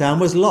Jamestown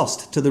was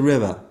lost to the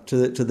river,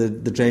 to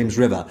the James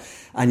River,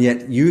 and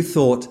yet you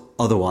thought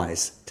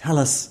otherwise. Tell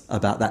us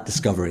about that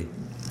discovery.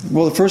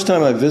 Well, the first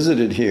time I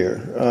visited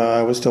here,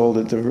 I was told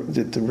that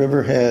the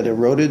river had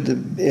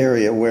eroded the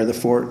area where the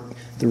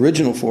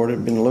original fort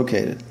had been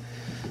located.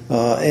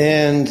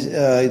 And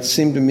it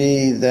seemed to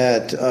me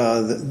that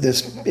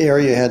this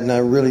area had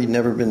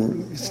never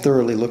been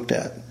thoroughly looked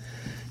at.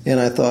 And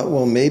I thought,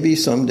 well, maybe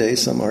someday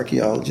some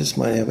archaeologists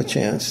might have a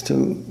chance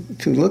to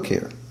look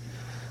here.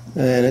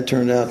 And it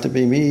turned out to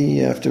be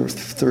me after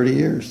 30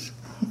 years.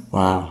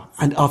 Wow.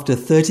 And after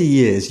 30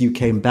 years, you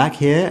came back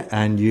here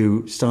and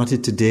you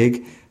started to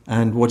dig.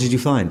 And what did you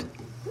find?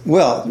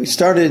 Well, we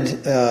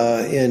started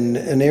in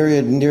an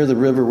area near the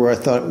river where I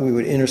thought we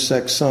would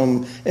intersect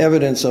some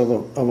evidence of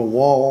a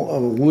wall,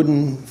 of a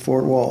wooden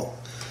fort wall.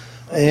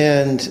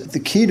 And the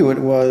key to it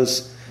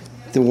was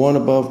the one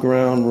above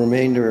ground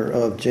remainder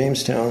of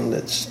Jamestown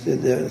that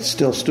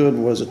still stood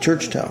was a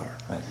church tower.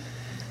 Right.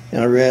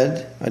 And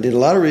I did a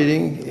lot of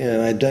reading,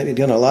 and I'd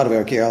done a lot of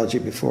archaeology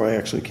before I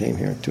actually came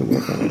here to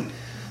work on it.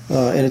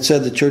 And it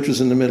said the church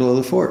was in the middle of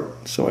the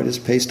fort. So I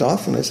just paced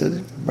off and I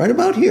said, right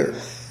about here.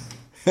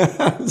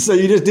 So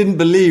you just didn't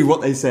believe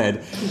what they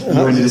said? You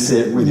wanted to see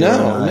it with your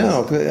own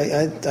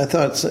eyes. I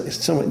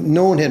thought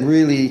no one had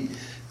really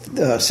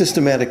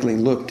systematically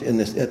looked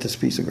at this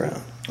piece of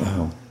ground.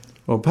 Wow.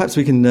 Well, perhaps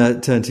we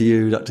can turn to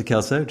you, Dr.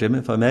 Kelso, Jim,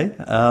 if I may,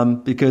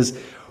 because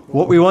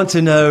what we want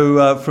to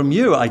know from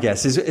you, I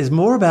guess, is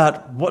more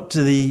about what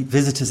do the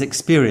visitors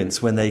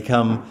experience when they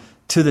come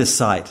to this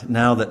site,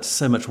 now that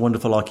so much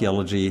wonderful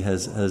archaeology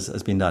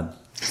has been done.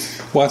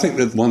 Well, I think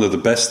that one of the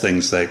best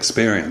things they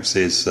experience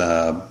is,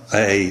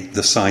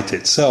 the site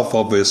itself,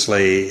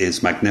 obviously,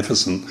 is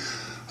magnificent.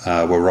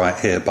 We're right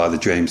here by the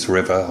James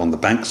River, on the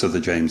banks of the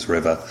James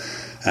River,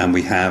 and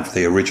we have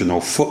the original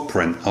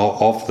footprint of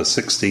the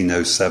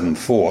 1607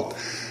 fort.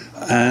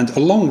 And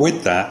along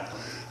with that,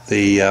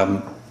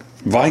 the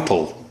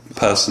vital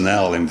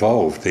personnel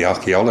involved, the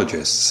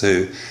archaeologists,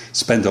 who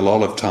spend a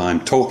lot of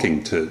time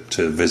talking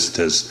to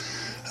visitors.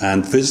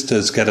 And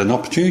visitors get an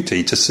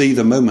opportunity to see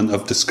the moment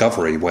of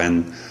discovery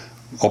when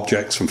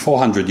objects from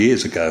 400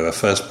 years ago are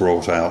first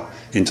brought out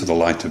into the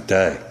light of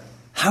day.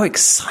 How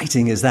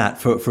exciting is that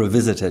for a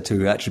visitor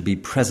to actually be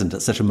present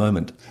at such a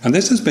moment? And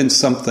this has been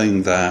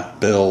something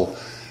that Bill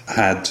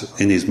had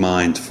in his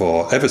mind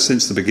for ever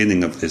since the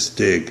beginning of this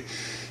dig.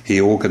 He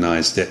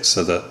organised it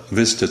so that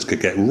visitors could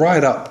get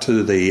right up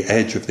to the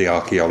edge of the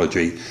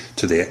archaeology,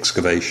 to the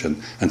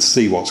excavation, and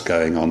see what's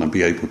going on and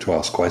be able to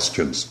ask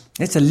questions.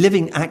 It's a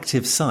living,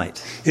 active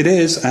site. It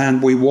is,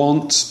 and we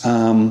want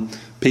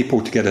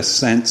people to get a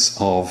sense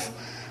of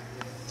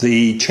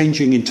the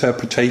changing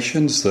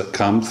interpretations that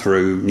come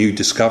through new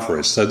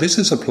discoveries. So this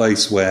is a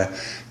place where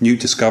new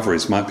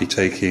discoveries might be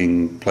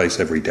taking place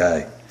every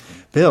day.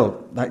 Bill,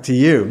 back to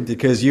you,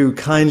 because you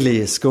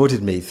kindly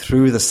escorted me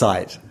through the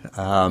site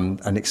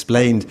and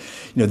explained,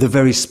 the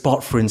very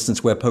spot, for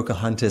instance, where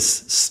Pocahontas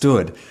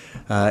stood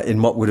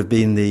in what would have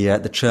been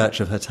the church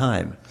of her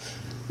time.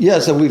 Yeah,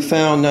 so we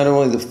found not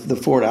only the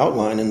fort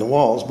outline in the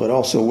walls, but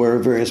also where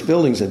various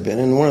buildings had been.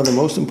 And one of the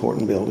most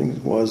important buildings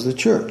was the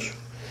church.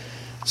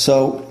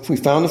 So we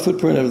found the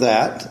footprint of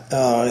that,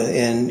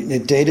 and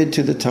it dated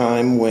to the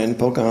time when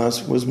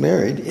Pocahontas was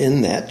married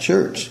in that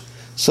church.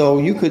 So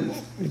you could,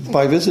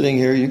 by visiting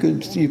here, you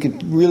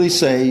could really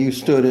say you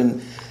stood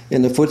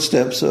in the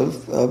footsteps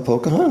of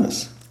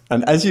Pocahontas.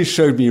 And as you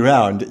showed me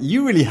around,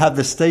 you really have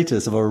the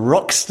status of a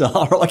rock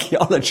star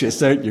archaeologist,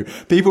 don't you?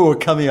 People were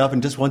coming up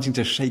and just wanting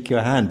to shake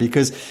your hand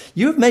because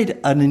you have made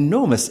an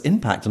enormous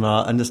impact on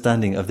our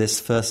understanding of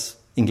this first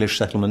English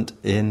settlement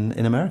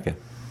in America.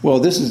 Well,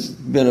 this has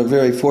been a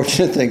very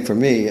fortunate thing for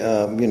me.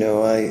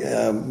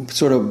 I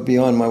sort of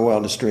beyond my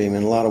wildest dream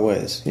in a lot of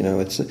ways.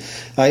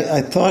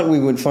 I thought we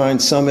would find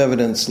some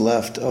evidence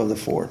left of the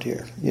fort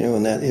here,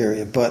 in that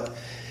area. But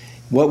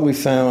what we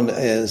found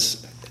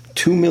is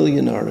 2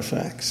 million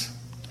artifacts.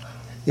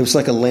 It was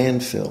like a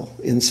landfill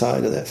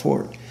inside of that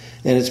fort.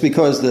 And it's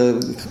because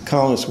the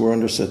colonists were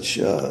under such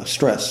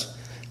stress.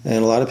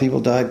 And a lot of people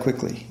died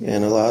quickly.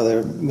 And a lot of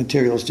their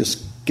materials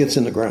just gets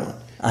in the ground.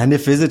 And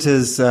if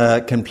visitors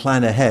can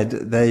plan ahead,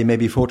 they may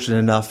be fortunate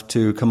enough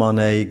to come on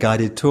a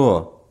guided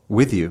tour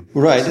with you.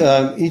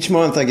 Right. Each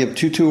month I give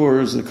 2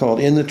 tours called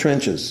In the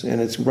Trenches, and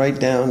it's right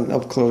down,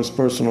 up close,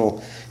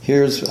 personal.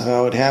 Here's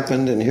how it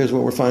happened, and here's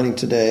what we're finding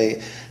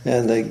today.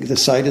 And the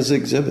site is an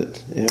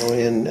exhibit,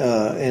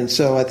 and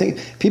so I think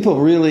people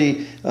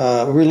really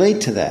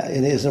relate to that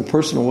in a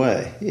personal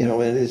way, and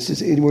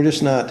we're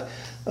just not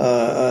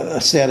a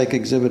static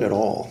exhibit at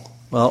all.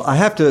 Well, I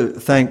have to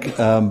thank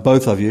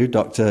both of you,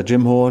 Dr.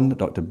 Jim Horn,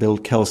 Dr. Bill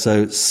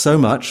Kelso, so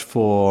much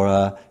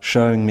for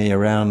showing me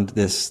around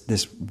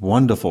this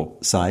wonderful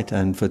site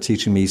and for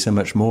teaching me so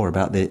much more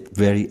about the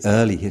very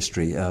early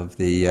history of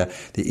the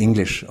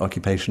English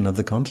occupation of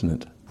the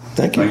continent.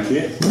 Thank you.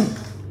 Thank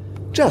you.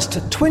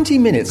 Just 20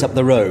 minutes up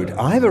the road,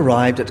 I've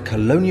arrived at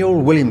Colonial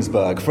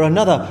Williamsburg for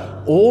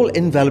another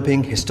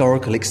all-enveloping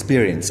historical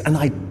experience, and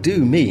I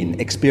do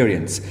mean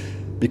experience.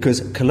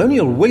 Because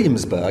Colonial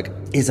Williamsburg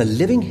is a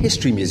living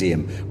history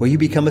museum where you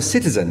become a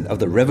citizen of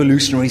the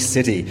revolutionary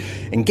city,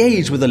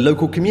 engage with the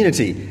local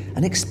community,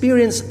 and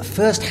experience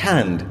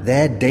firsthand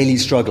their daily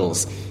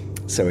struggles.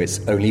 So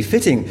it's only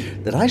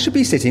fitting that I should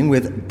be sitting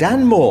with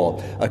Dan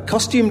Moore, a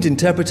costumed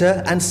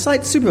interpreter and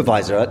site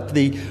supervisor at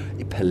the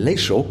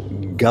palatial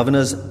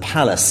Governor's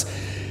Palace.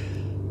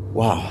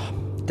 Wow.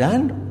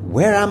 Dan,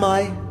 where am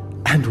I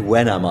and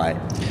when am I?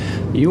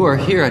 You are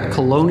here at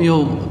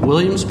Colonial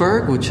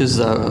Williamsburg, which is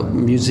a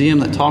museum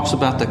that talks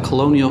about the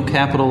colonial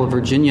capital of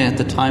Virginia at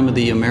the time of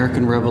the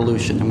American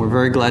Revolution, and we're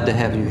very glad to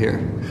have you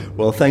here.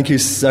 Well, thank you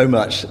so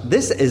much.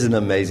 This is an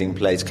amazing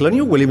place.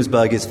 Colonial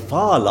Williamsburg is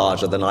far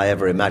larger than I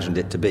ever imagined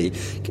it to be.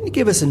 Can you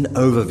give us an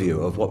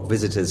overview of what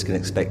visitors can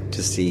expect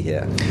to see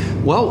here?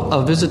 Well,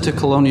 a visit to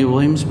Colonial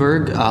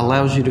Williamsburg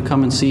allows you to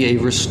come and see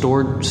a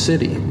restored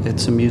city.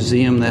 It's a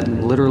museum that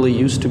literally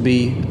used to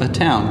be a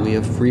town. We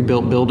have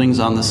rebuilt buildings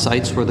on the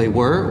sites where they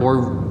were,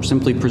 or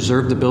simply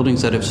preserved the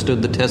buildings that have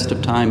stood the test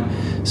of time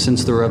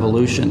since the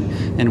Revolution.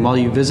 And while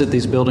you visit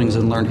these buildings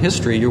and learn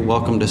history, you're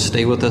welcome to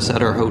stay with us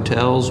at our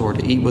hotels or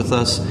to eat with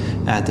us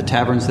at the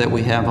taverns that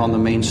we have on the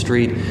main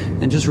street,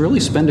 and just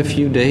really spend a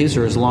few days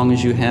or as long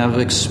as you have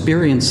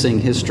experiencing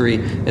history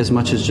as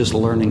much as just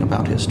learning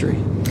about history.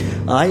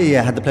 I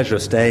had the pleasure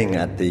of staying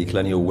at the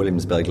Colonial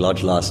Williamsburg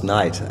Lodge last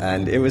night,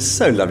 and it was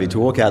so lovely to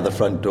walk out the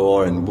front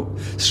door and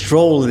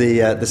stroll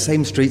the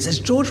same streets as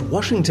George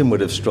Washington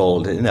would have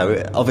strolled,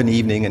 of an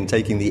evening, and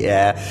taking the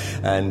air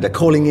and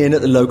calling in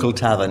at the local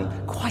tavern.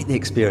 Quite the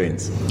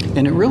experience.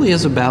 And it really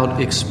is about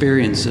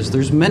experiences.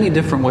 There's many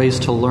different ways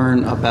to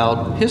learn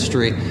about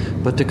history,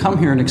 but to come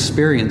here and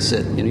experience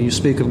it. You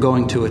speak of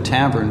going to a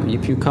tavern.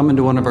 If you come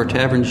into one of our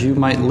taverns, you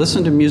might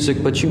listen to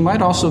music, but you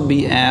might also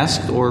be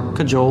asked or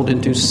cajoled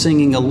into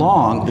singing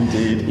along.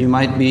 Indeed. You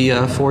might be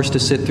forced to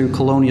sit through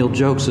colonial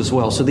jokes as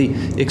well. So the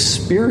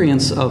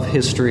experience of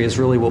history is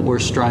really what we're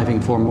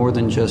striving for, more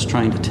than just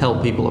trying to tell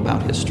people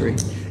about history.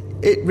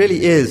 It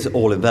really is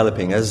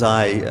all-enveloping. As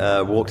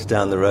I walked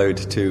down the road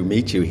to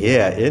meet you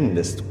here in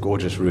this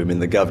gorgeous room in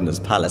the Governor's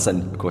Palace,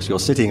 and of course you're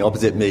sitting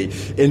opposite me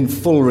in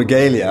full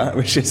regalia,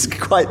 which is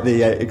quite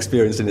the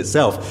experience in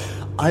itself.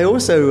 I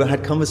also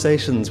had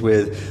conversations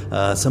with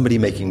somebody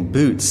making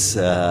boots,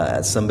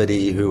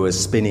 somebody who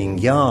was spinning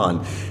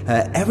yarn.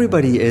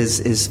 Everybody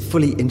is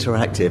fully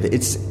interactive.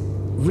 It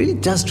really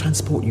does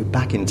transport you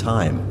back in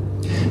time.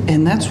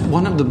 And that's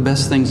one of the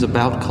best things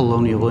about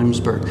Colonial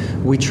Williamsburg.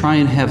 We try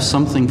and have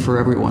something for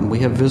everyone. We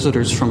have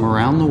visitors from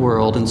around the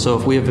world, and so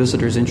if we have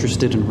visitors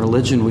interested in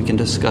religion, we can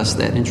discuss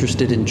that.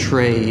 Interested in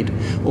trade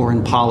or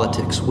in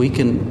politics, we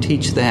can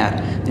teach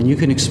that. And you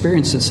can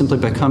experience it simply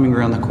by coming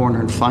around the corner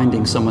and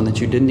finding someone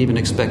that you didn't even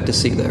expect to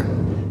see there.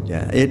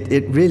 Yeah,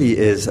 it really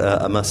is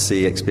a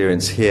must-see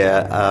experience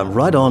here,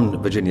 right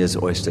on Virginia's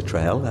Oyster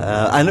Trail.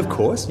 And, of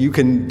course, you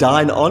can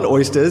dine on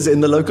oysters in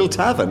the local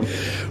tavern.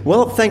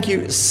 Well, thank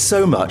you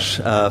so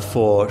much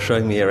for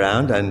showing me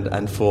around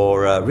and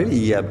for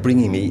really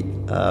bringing me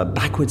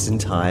backwards in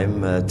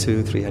time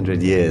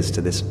 200-300 years to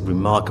this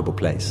remarkable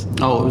place.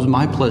 Oh, it was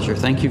my pleasure.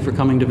 Thank you for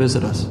coming to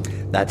visit us.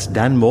 That's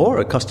Dan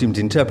Moore, a costumed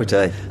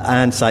interpreter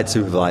and site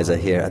supervisor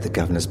here at the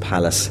Governor's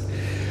Palace.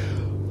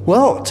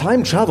 Well,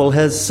 time travel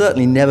has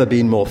certainly never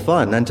been more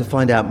fun, and to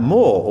find out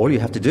more, all you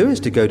have to do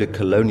is to go to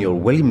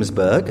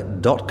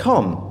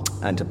colonialwilliamsburg.com.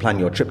 And to plan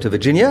your trip to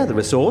Virginia, the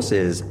resource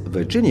is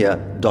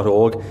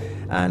virginia.org,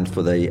 and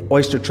for the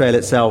Oyster Trail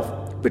itself,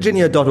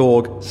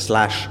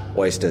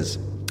 virginia.org/oysters.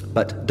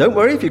 But don't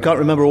worry if you can't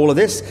remember all of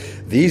this.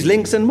 These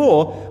links and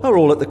more are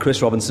all at the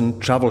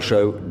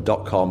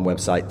chrisrobinsontravelshow.com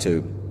website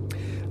too.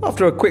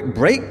 After a quick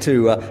break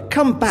to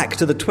come back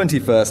to the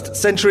 21st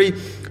century,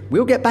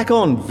 we'll get back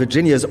on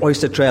Virginia's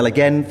Oyster Trail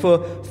again for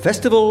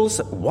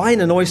festivals, wine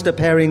and oyster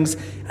pairings,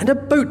 and a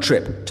boat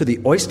trip to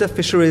the oyster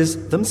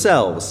fisheries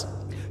themselves.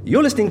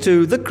 You're listening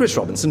to The Chris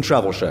Robinson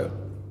Travel Show.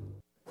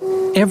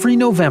 Every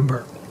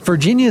November,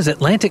 Virginia's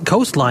Atlantic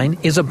coastline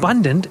is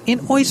abundant in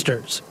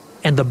oysters,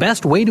 and the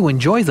best way to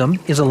enjoy them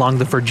is along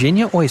the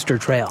Virginia Oyster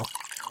Trail,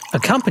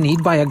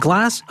 accompanied by a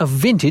glass of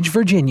vintage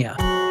Virginia.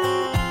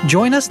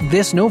 Join us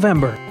this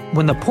November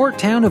when the port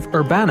town of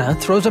Urbana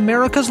throws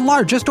America's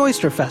largest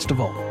oyster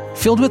festival,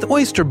 filled with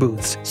oyster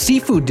booths,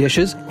 seafood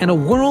dishes, and a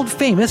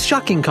world-famous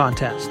shucking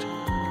contest.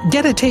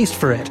 Get a taste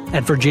for it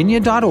at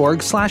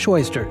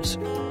virginia.org/oysters.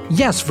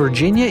 Yes,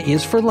 Virginia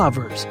is for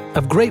lovers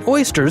of great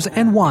oysters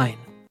and wine.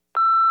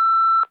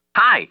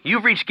 Hi,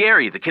 you've reached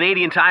Gary, the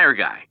Canadian Tire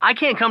guy. I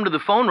can't come to the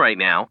phone right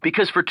now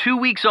because for 2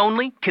 weeks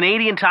only,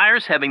 Canadian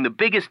Tire's having the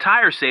biggest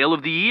tire sale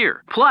of the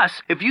year.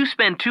 Plus, if you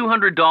spend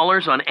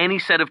 $200 on any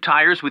set of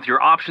tires with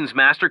your Options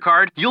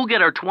MasterCard, you'll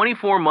get our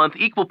 24-month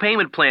equal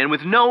payment plan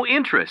with no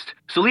interest.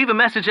 So leave a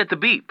message at the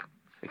beep.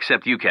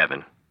 Except you,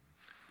 Kevin.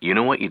 You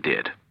know what you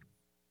did.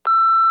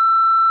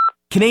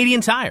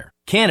 Canadian Tire,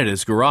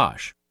 Canada's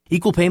garage.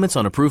 Equal payments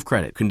on approved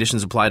credit.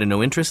 Conditions apply to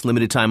no interest.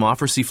 Limited time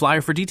offer. See flyer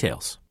for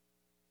details.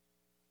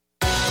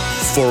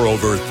 For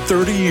over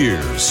 30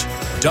 years,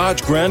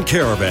 Dodge Grand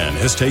Caravan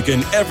has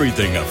taken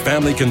everything a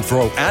family can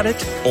throw at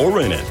it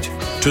or in it.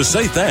 To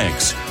say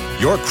thanks,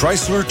 your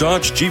Chrysler,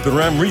 Dodge, Jeep, and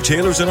Ram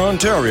retailers in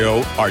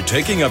Ontario are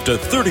taking up to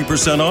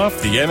 30% off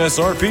the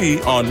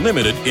MSRP on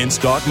limited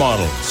in-stock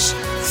models.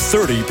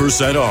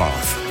 30%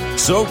 off.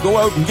 So go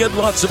out and get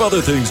lots of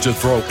other things to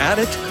throw at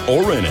it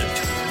or in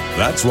it.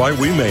 That's why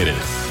we made it.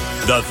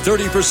 the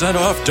 30%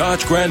 off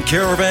Dodge Grand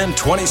Caravan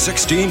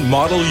 2016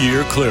 model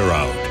year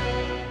clear-out.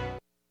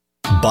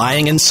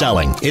 Buying and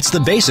selling. It's the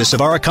basis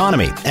of our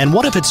economy. And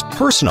what if it's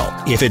personal?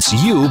 If it's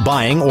you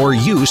buying or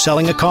you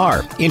selling a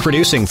car?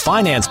 Introducing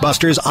Finance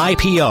Busters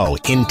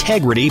IPO,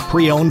 Integrity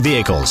Pre-Owned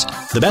Vehicles.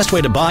 The best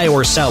way to buy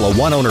or sell a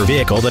one-owner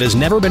vehicle that has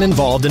never been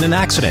involved in an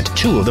accident.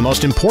 Two of the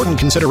most important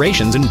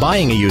considerations in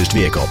buying a used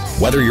vehicle.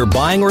 Whether you're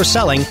buying or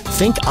selling,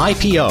 think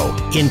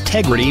IPO,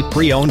 Integrity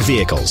Pre-Owned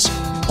Vehicles.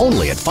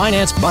 Only at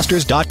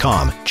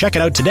FinanceBusters.com. Check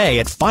it out today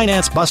at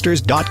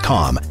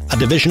FinanceBusters.com, a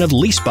division of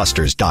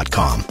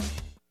LeaseBusters.com.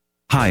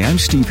 Hi, I'm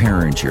Steve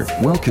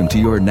Herringer. Welcome to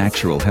your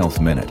Natural Health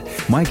Minute.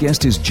 My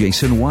guest is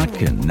Jason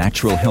Watkin,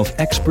 natural health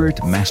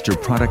expert, master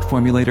product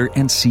formulator,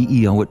 and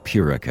CEO at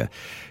Purica.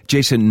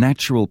 Jason,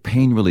 natural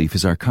pain relief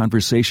is our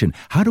conversation.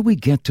 How do we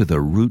get to the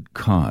root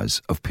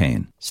cause of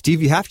pain? Steve,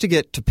 you have to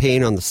get to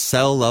pain on the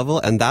cell level,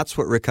 and that's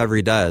what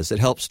recovery does. It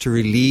helps to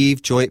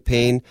relieve joint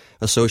pain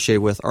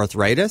associated with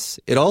arthritis.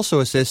 It also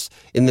assists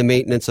in the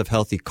maintenance of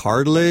healthy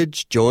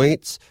cartilage,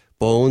 joints,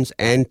 bones,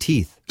 and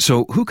teeth.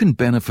 So who can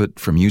benefit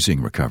from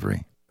using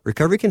recovery?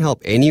 Recovery can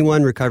help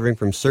anyone recovering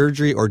from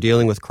surgery or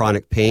dealing with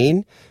chronic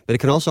pain, but it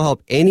can also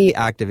help any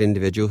active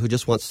individual who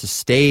just wants to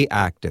stay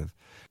active.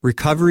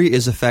 Recovery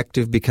is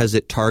effective because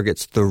it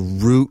targets the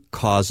root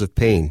cause of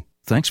pain.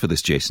 Thanks for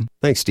this, Jason.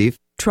 Thanks, Steve.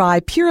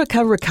 Try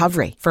Purica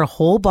Recovery for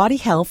whole body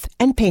health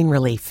and pain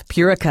relief.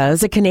 Purica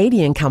is a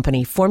Canadian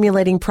company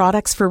formulating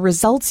products for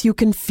results you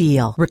can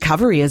feel.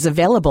 Recovery is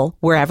available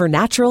wherever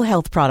natural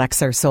health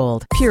products are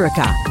sold.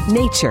 Purica,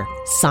 nature,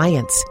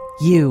 science,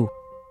 you.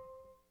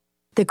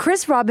 The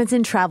Chris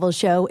Robinson Travel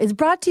Show is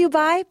brought to you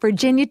by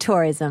Virginia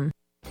Tourism.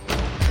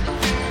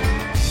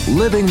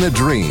 Living the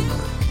dream.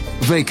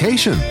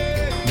 Vacation.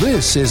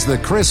 This is the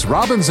Chris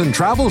Robinson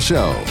Travel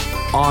Show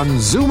on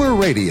Zoomer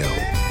Radio.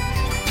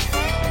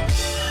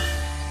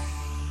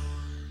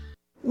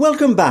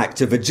 Welcome back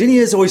to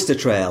Virginia's Oyster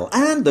Trail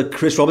and the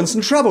Chris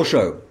Robinson Travel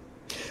Show.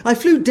 I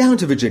flew down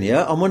to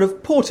Virginia on one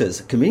of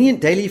Porter's convenient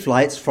daily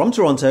flights from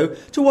Toronto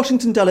to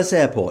Washington Dulles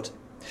Airport.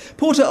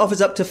 Porter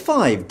offers up to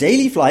 5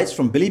 daily flights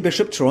from Billy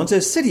Bishop Toronto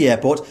City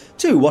Airport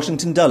to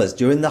Washington Dulles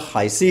during the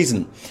high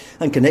season,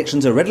 and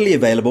connections are readily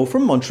available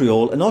from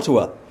Montreal and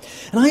Ottawa.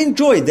 And I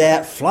enjoyed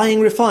their flying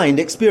refined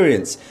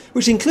experience,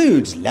 which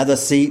includes leather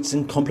seats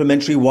and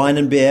complimentary wine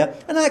and beer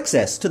and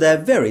access to their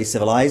very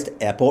civilized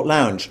airport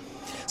lounge.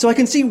 So I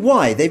can see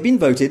why they've been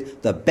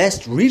voted the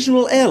best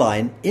regional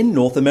airline in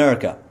North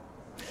America.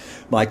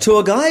 My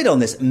tour guide on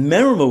this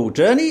memorable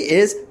journey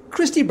is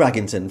Christy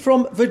Braggington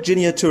from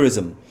Virginia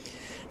Tourism.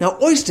 Now,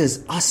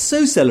 oysters are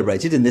so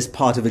celebrated in this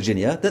part of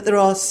Virginia that there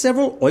are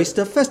several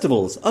oyster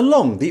festivals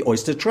along the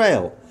Oyster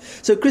Trail.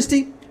 So,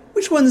 Christy,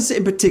 which ones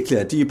in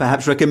particular do you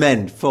perhaps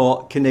recommend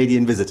for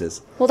Canadian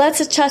visitors? Well,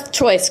 that's a tough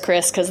choice,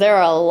 Chris, because there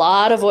are a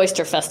lot of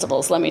oyster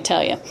festivals, let me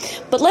tell you.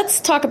 But let's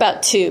talk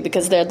about 2,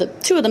 because they're the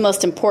 2 of the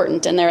most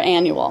important, and they're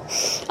annual.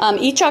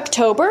 Each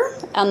October,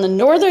 on the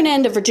northern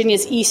end of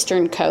Virginia's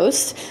eastern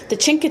coast, the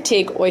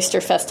Chincoteague Oyster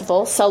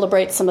Festival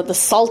celebrates some of the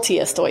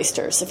saltiest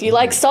oysters. If you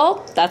like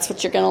salt, that's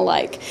what you're going to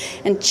like.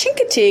 And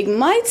Chincoteague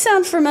might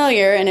sound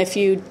familiar, and if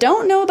you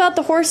don't know about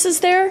the horses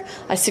there,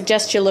 I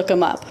suggest you look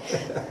them up.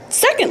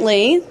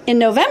 Secondly, in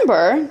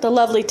November, the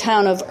lovely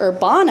town of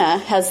Urbana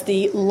has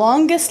the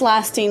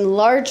longest-lasting,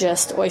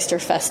 largest oyster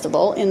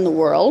festival in the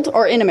world,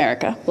 or in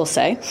America, we'll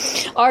say.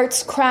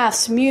 Arts,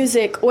 crafts,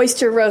 music,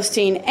 oyster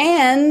roasting,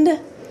 and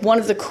one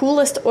of the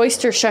coolest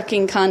oyster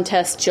shucking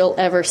contests you'll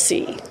ever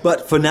see.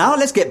 But for now,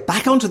 let's get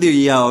back onto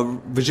the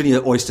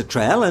Virginia Oyster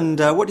Trail, and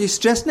what do you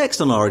suggest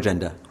next on our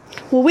agenda?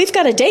 Well, we've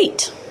got a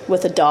date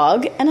with a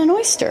dog and an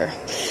oyster.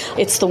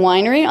 It's the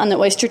winery on the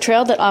Oyster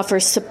Trail that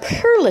offers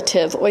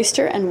superlative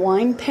oyster and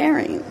wine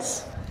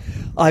pairings.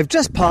 I've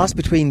just passed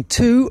between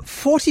 2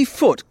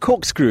 40-foot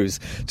corkscrews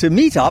to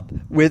meet up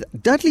with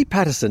Dudley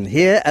Patterson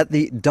here at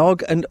the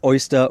Dog and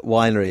Oyster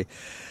Winery.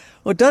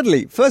 Well,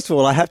 Dudley, first of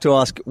all, I have to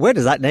ask, where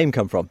does that name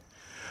come from?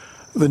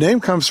 The name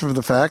comes from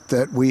the fact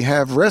that we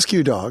have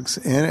rescue dogs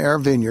in our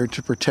vineyard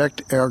to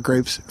protect our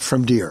grapes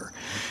from deer.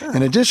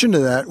 In addition to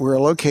that, we're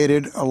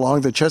located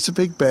along the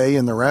Chesapeake Bay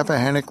and the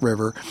Rappahannock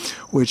River,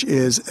 which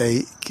is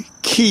a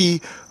key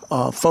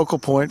focal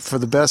point for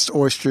the best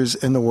oysters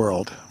in the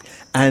world.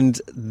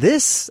 And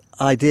this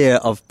idea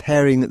of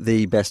pairing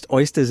the best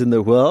oysters in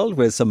the world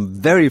with some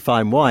very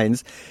fine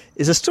wines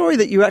is a story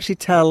that you actually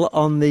tell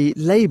on the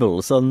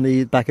labels on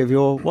the back of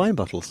your wine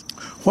bottles.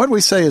 What we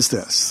say is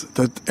this,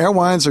 that our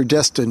wines are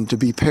destined to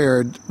be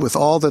paired with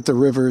all that the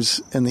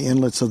rivers and the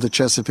inlets of the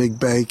Chesapeake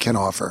Bay can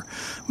offer,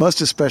 most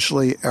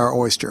especially our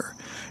oyster.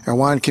 Our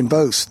wine can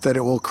boast that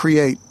it will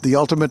create the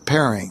ultimate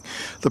pairing,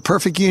 the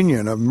perfect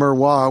union of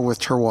Merlot with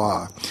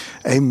terroir,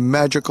 a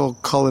magical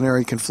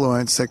culinary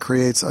confluence that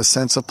creates a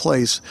sense of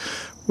place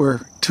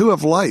where 2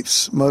 of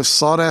life's most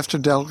sought-after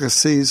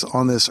delicacies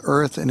on this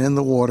earth and in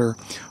the water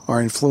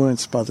are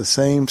influenced by the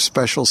same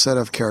special set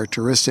of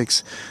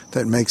characteristics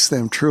that makes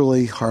them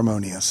truly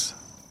harmonious.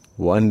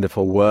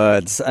 Wonderful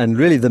words, and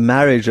really the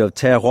marriage of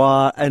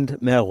terroir and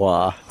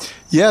miroir.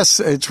 Yes,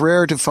 it's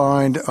rare to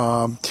find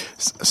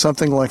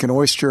something like an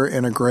oyster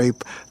and a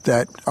grape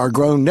that are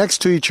grown next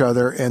to each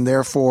other, and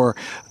therefore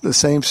the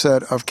same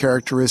set of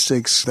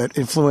characteristics that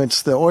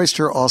influence the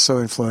oyster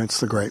also influence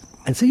the grape.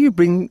 And so you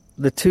bring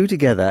the two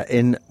together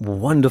in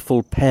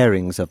wonderful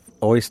pairings of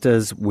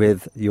oysters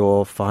with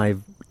your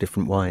 5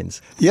 different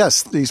wines.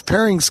 Yes, these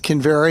pairings can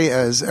vary,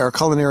 as our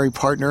culinary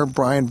partner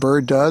Brian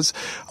Bird does,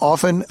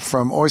 often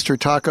from oyster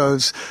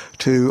tacos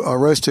to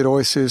roasted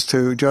oysters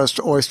to just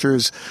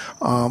oysters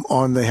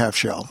on the half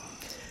shell.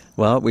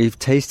 Well, we've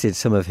tasted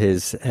some of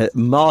his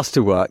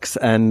masterworks,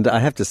 and I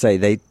have to say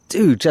they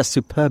do just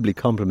superbly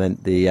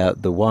complement the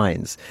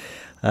wines.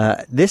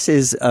 This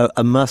is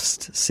a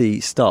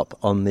must-see stop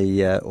on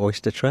the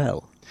Oyster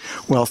Trail.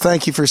 Well,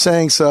 thank you for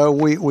saying so.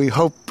 We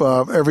hope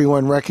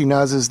everyone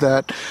recognizes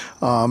that,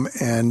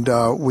 and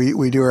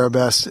we do our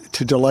best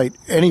to delight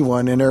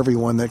anyone and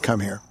everyone that come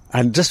here.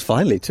 And just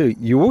finally, too,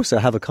 you also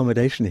have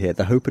accommodation here,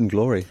 the Hope and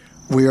Glory.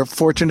 We are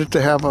fortunate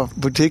to have a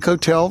boutique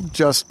hotel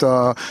just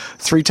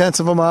 0.3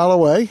 of a mile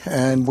away,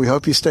 and we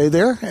hope you stay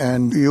there.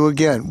 And you,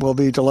 again, will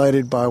be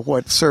delighted by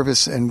what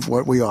service and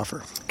what we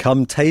offer.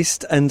 Come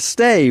taste and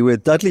stay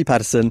with Dudley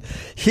Patterson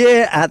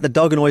here at the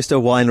Dog and Oyster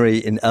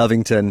Winery in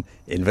Irvington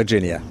in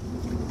Virginia.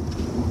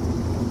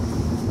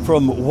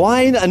 From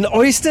wine and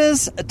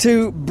oysters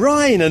to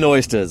brine and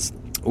oysters,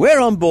 we're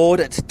on board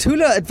at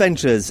Tula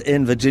Adventures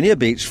in Virginia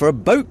Beach for a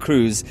boat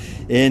cruise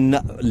in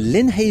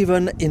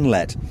Lynnhaven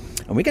Inlet.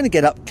 And we're going to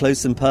get up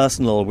close and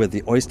personal with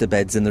the oyster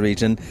beds in the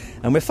region,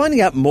 and we're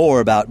finding out more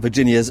about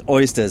Virginia's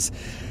oysters.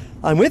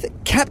 I'm with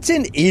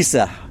Captain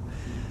Isa.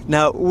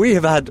 Now, we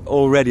have had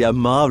already a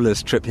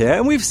marvellous trip here,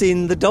 and we've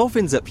seen the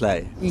dolphins at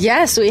play.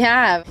 Yes, we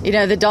have. You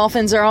know, the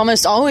dolphins are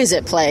almost always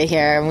at play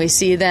here, and we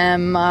see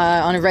them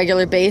on a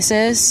regular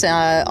basis,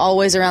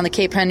 always around the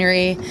Cape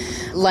Henry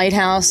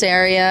Lighthouse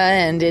area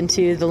and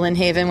into the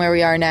Lynnhaven where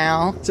we are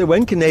now. So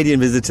when Canadian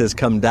visitors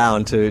come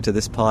down to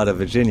this part of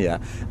Virginia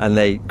and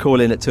they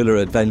call in at Tula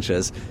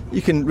Adventures,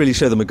 you can really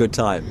show them a good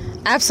time.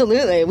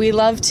 Absolutely. We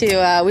love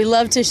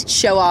to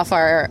show off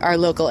our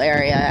local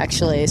area,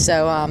 actually.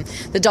 So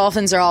the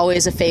dolphins are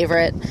always a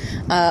favorite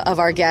of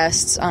our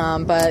guests,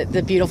 but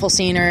the beautiful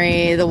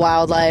scenery, the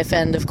wildlife,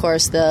 and of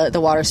course the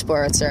water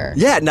sports are...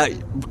 Yeah, now,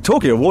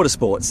 talking of water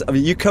sports, I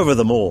mean, you cover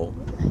them all.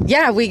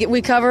 Yeah,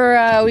 we cover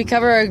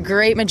a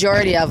great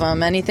majority of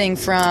them. Anything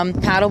from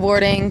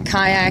paddleboarding,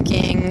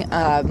 kayaking,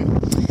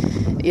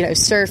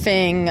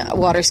 surfing,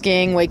 water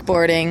skiing,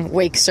 wakeboarding,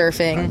 wake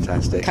surfing,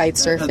 fantastic, kite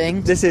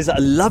surfing. This is a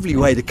lovely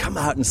way to come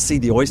out and see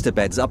the oyster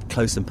beds up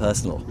close and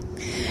personal.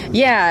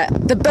 Yeah,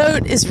 the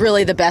boat is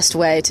really the best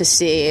way to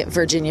see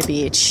Virginia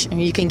Beach.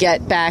 You can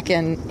get back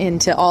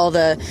into all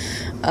the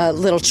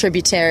little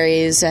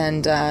tributaries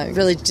and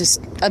really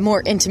just a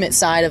more intimate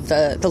side of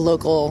the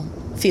local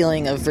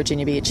feeling of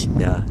Virginia Beach.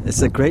 Yeah,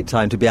 it's a great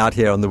time to be out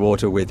here on the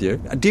water with you.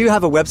 Do you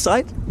have a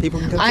website people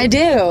can go to? I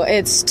do.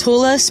 It's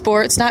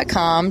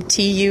tulasports.com,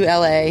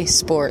 Tula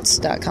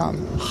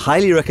sports.com.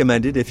 Highly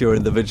recommended if you're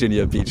in the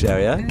Virginia Beach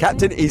area. Okay.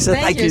 Captain Isa,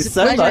 thank you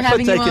so much for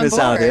taking us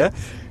out here.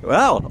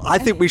 Well, I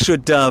think we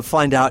should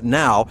find out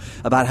now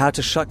about how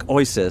to shuck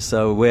oysters.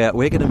 So we're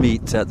going to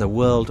meet the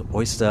world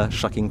oyster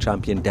shucking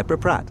champion, Deborah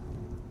Pratt.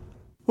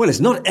 Well,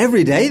 it's not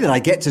every day that I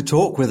get to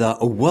talk with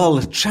a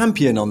world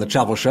champion on the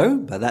travel show,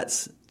 but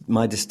that's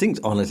my distinct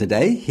honour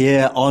today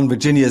here on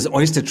Virginia's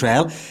Oyster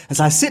Trail as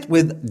I sit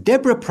with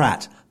Deborah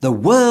Pratt, the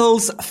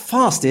world's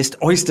fastest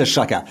oyster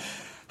shucker.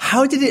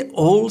 How did it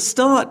all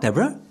start,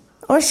 Deborah?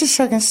 Oyster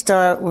shucking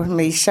started with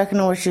me shucking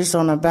oysters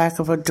on the back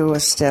of a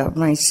doorstep.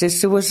 My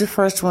sister was the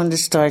first one to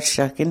start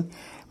shucking.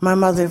 My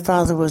mother and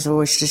father was an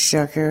oyster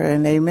shucker,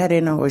 and they met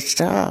in an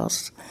oyster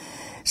house.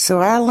 So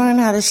I learned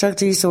how to shuck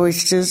these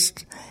oysters.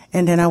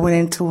 And then I went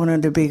into one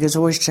of the biggest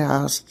oyster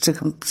houses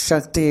to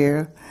shuck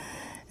there.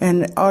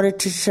 And in order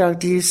to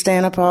shuck, you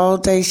stand up all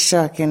day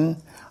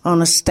shucking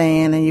on a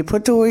stand, and you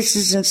put the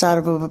oysters inside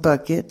of a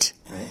bucket.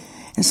 Right.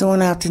 And so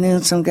one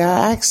afternoon, some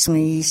guy asked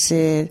me, he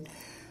said,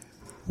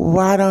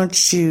 "Why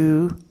don't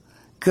you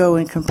go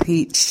and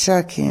compete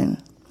shucking?"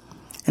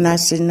 And I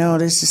said, "No,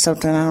 this is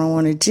something I don't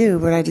want to do."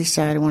 But I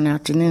decided one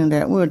afternoon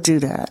that we'll do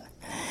that.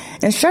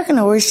 And shucking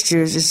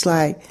oysters is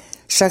like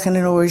shucking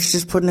the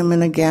oysters, putting them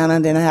in a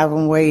gallon, then have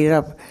them weighed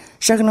up.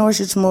 Shucking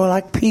oysters is more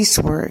like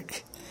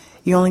piecework.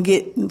 You only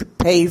get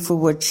paid for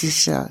what you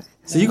shuck.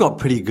 So you got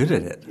pretty good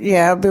at it.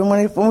 Yeah, but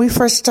when we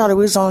first started,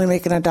 we was only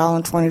making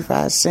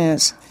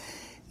 $1.25.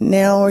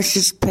 Now we're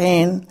just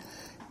paying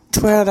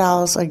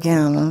 $12 a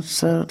gallon,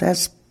 so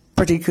that's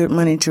pretty good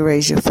money to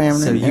raise your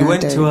family. So you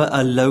went to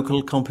a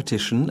local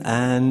competition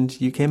and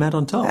you came out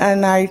on top.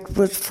 And I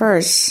was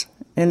first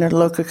in a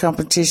local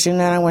competition,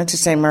 and I went to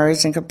St.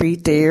 Mary's and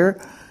competed there.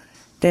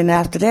 Then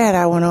after that,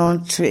 I went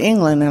on to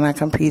England and I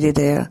competed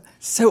there.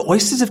 So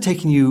oysters have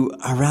taken you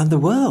around the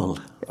world.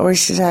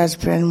 Oysters has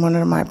been one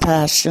of my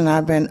passions.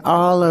 I've been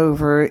all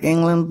over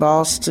England,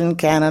 Boston,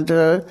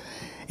 Canada,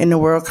 in the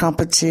world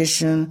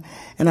competition.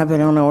 And I've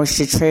been on an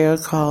oyster trail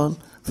called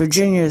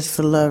Virginia is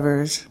for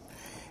Lovers.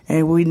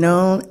 and we're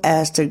known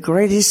as the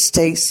greatest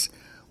states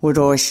with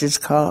oysters,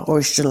 called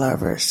oyster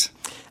lovers.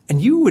 And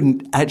you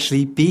wouldn't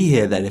actually be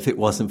here then if it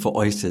wasn't for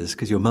oysters,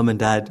 because your mum and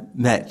dad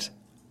met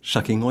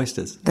shucking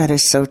oysters. That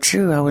is so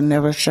true. I would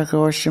never shuck an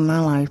oyster in my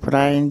life, but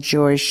I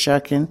enjoy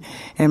shucking,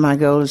 and my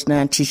goal is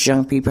now to teach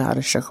young people how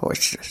to shuck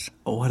oysters.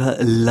 What a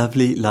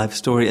lovely life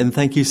story, and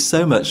thank you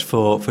so much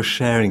for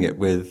sharing it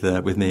with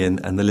me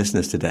and the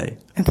listeners today.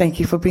 And thank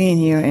you for being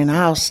here in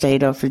our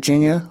state of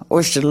Virginia,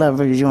 oyster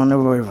lovers on the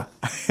river.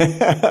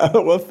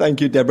 Well,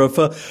 thank you, Deborah,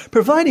 for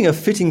providing a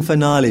fitting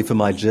finale for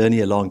my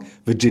journey along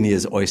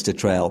Virginia's Oyster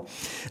Trail.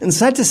 And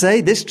sad to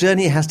say, this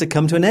journey has to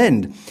come to an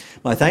end.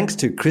 My thanks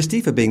to Christy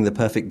for being the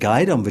perfect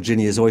guide on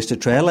Virginia's Oyster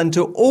Trail, and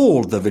to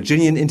all the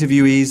Virginian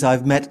interviewees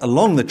I've met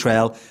along the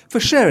trail for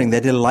sharing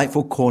their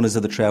delightful corners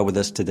of the trail with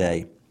us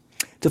today.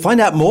 To find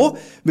out more,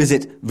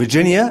 visit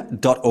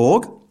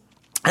virginia.org,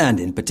 and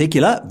in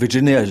particular,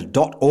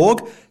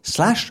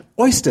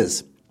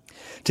 virginia.org/oysters.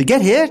 To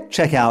get here,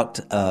 check out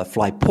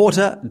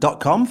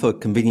flyporter.com for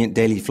convenient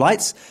daily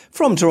flights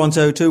from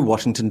Toronto to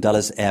Washington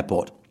Dulles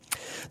Airport.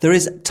 There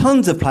is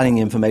tons of planning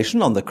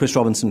information on the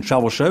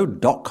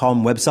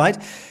chrisrobinsontravelshow.com website,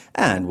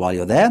 and while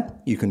you're there,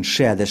 you can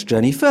share this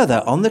journey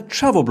further on the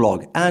travel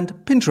blog and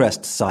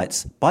Pinterest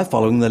sites by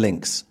following the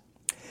links.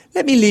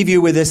 Let me leave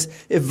you with this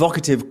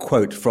evocative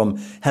quote from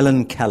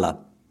Helen Keller.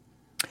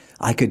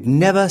 "I could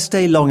never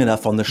stay long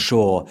enough on the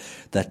shore.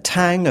 The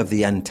tang of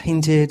the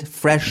untainted,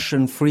 fresh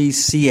and free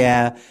sea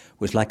air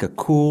was like a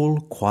cool,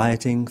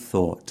 quieting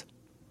thought."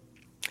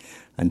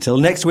 Until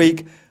next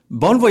week,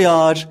 bon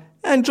voyage,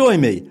 and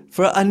join me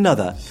for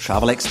another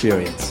travel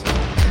experience.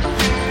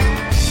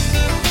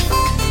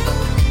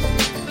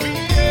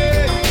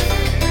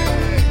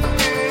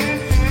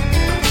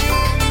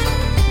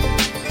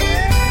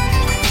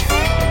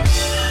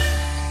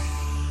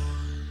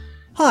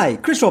 Hi,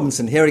 Chris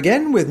Robinson here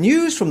again with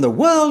news from the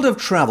world of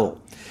travel.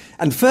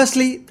 And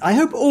firstly, I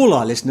hope all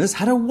our listeners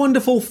had a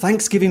wonderful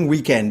Thanksgiving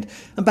weekend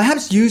and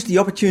perhaps used the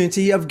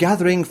opportunity of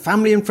gathering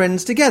family and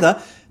friends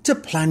together to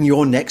plan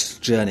your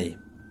next journey.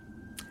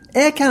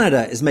 Air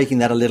Canada is making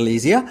that a little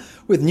easier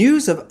with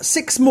news of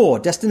 6 more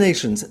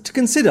destinations to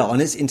consider on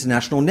its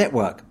international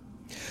network.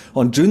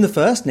 On June the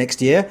 1st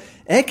next year,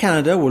 Air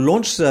Canada will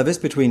launch service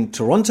between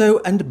Toronto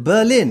and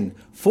Berlin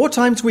 4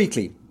 times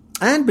weekly,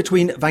 and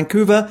between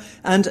Vancouver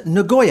and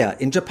Nagoya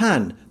in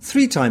Japan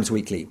 3 times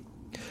weekly.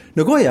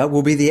 Nagoya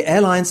will be the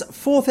airline's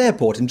 4th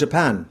airport in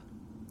Japan.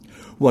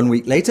 1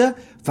 week later,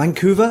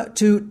 Vancouver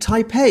to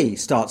Taipei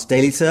starts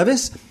daily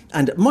service,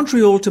 and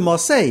Montreal to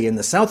Marseille in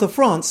the south of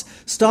France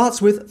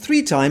starts with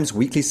 3 times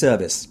weekly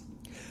service.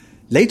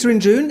 Later in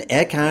June,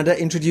 Air Canada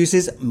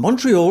introduces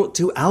Montreal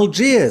to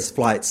Algiers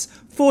flights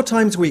 4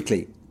 times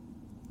weekly.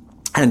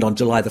 And on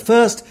July the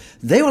 1st,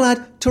 they will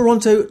add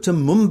Toronto to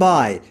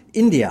Mumbai,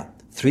 India,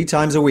 3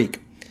 times a week.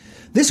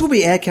 This will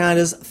be Air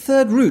Canada's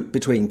 3rd route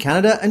between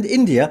Canada and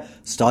India,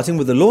 starting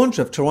with the launch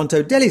of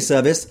Toronto Delhi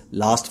service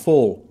last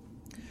fall.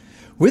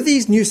 With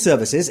these new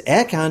services,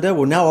 Air Canada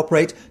will now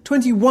operate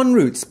 21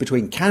 routes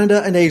between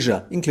Canada and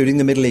Asia, including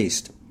the Middle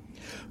East.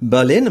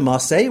 Berlin and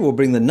Marseille will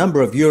bring the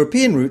number of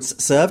European routes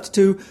served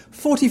to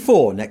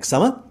 44 next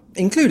summer,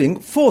 including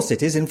 4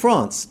 cities in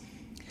France.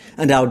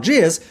 And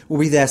Algiers will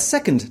be their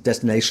 2nd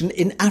destination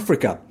in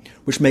Africa,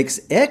 which makes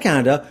Air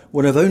Canada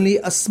one of only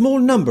a small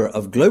number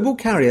of global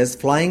carriers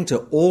flying to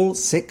all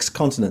 6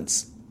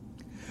 continents.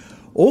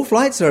 All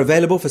flights are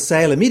available for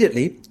sale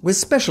immediately with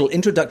special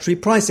introductory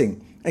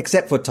pricing,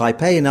 except for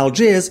Taipei and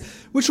Algiers,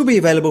 which will be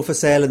available for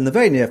sale in the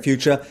very near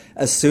future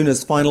as soon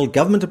as final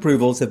government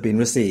approvals have been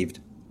received.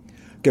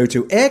 Go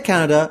to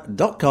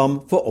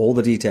aircanada.com for all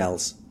the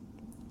details.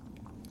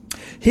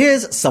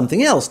 Here's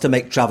something else to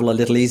make travel a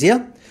little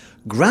easier: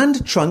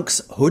 Grand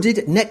Trunk's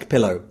hooded neck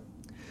pillow.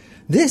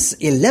 This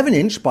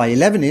 11-inch by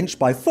 11-inch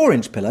by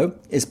 4-inch pillow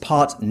is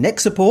part neck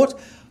support,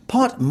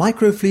 part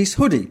microfleece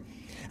hoodie,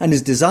 and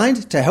is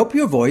designed to help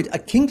you avoid a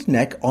kinked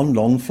neck on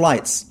long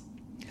flights.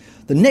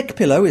 The neck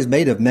pillow is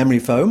made of memory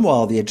foam,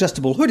 while the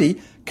adjustable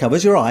hoodie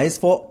covers your eyes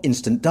for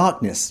instant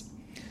darkness.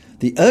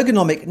 The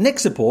ergonomic neck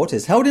support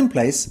is held in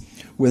place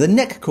with a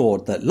neck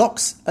cord that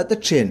locks at the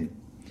chin.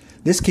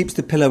 This keeps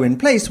the pillow in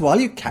place while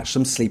you catch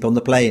some sleep on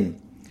the plane.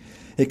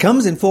 It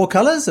comes in 4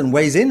 colours and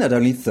weighs in at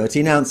only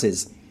 13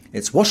 ounces.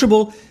 It's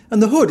washable,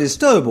 and the hood is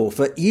stowable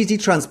for easy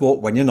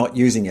transport when you're not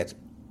using it.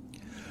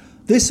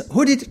 This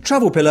hooded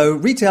travel pillow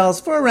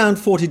retails for around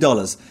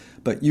 $40,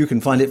 but you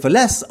can find it for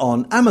less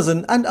on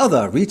Amazon and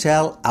other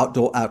retail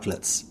outdoor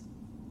outlets.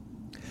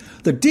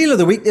 The deal of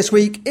the week this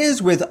week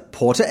is with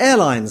Porter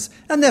Airlines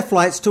and their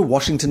flights to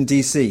Washington,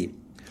 D.C.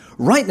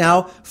 Right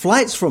now,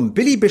 flights from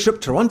Billy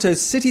Bishop Toronto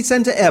City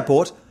Centre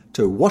Airport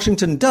to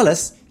Washington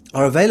Dulles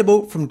are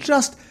available from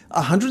just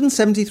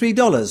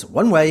 $173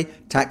 one way,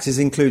 taxes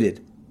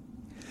included.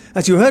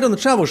 As you heard on the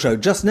travel show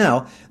just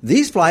now,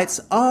 these flights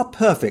are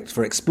perfect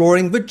for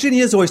exploring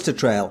Virginia's Oyster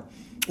Trail,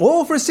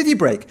 or for a city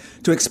break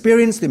to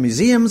experience the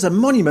museums and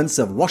monuments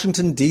of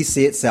Washington,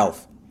 D.C.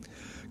 itself.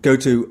 Go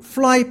to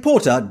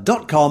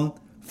flyporter.com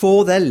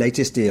for their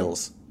latest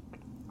deals.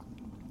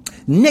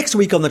 Next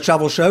week on The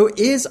Travel Show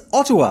is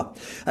Ottawa,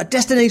 a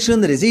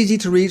destination that is easy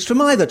to reach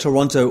from either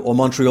Toronto or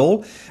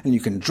Montreal, and you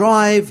can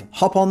drive,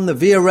 hop on the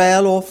Via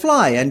Rail or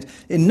fly, and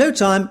in no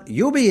time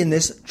you'll be in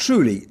this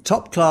truly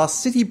top-class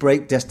city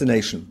break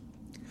destination.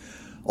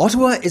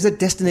 Ottawa is a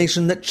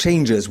destination that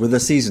changes with the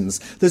seasons.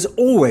 There's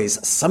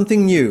always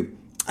something new.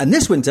 And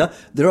this winter,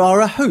 there are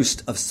a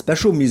host of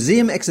special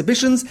museum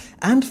exhibitions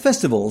and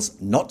festivals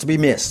not to be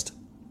missed.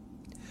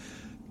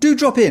 Do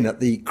drop in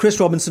at the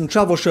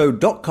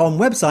chrisrobinsontravelshow.com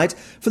website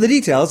for the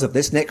details of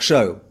this next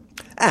show.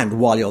 And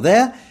while you're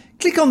there,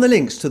 click on the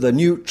links to the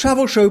new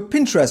Travel Show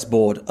Pinterest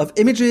board of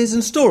images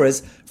and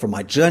stories from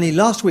my journey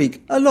last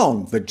week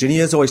along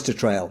Virginia's Oyster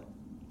Trail.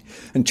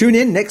 And tune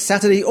in next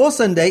Saturday or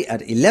Sunday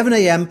at 11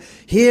 a.m.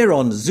 here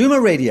on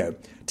Zoomer Radio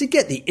to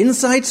get the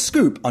inside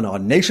scoop on our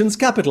nation's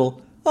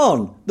capital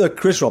on the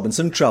Chris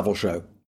Robinson Travel Show.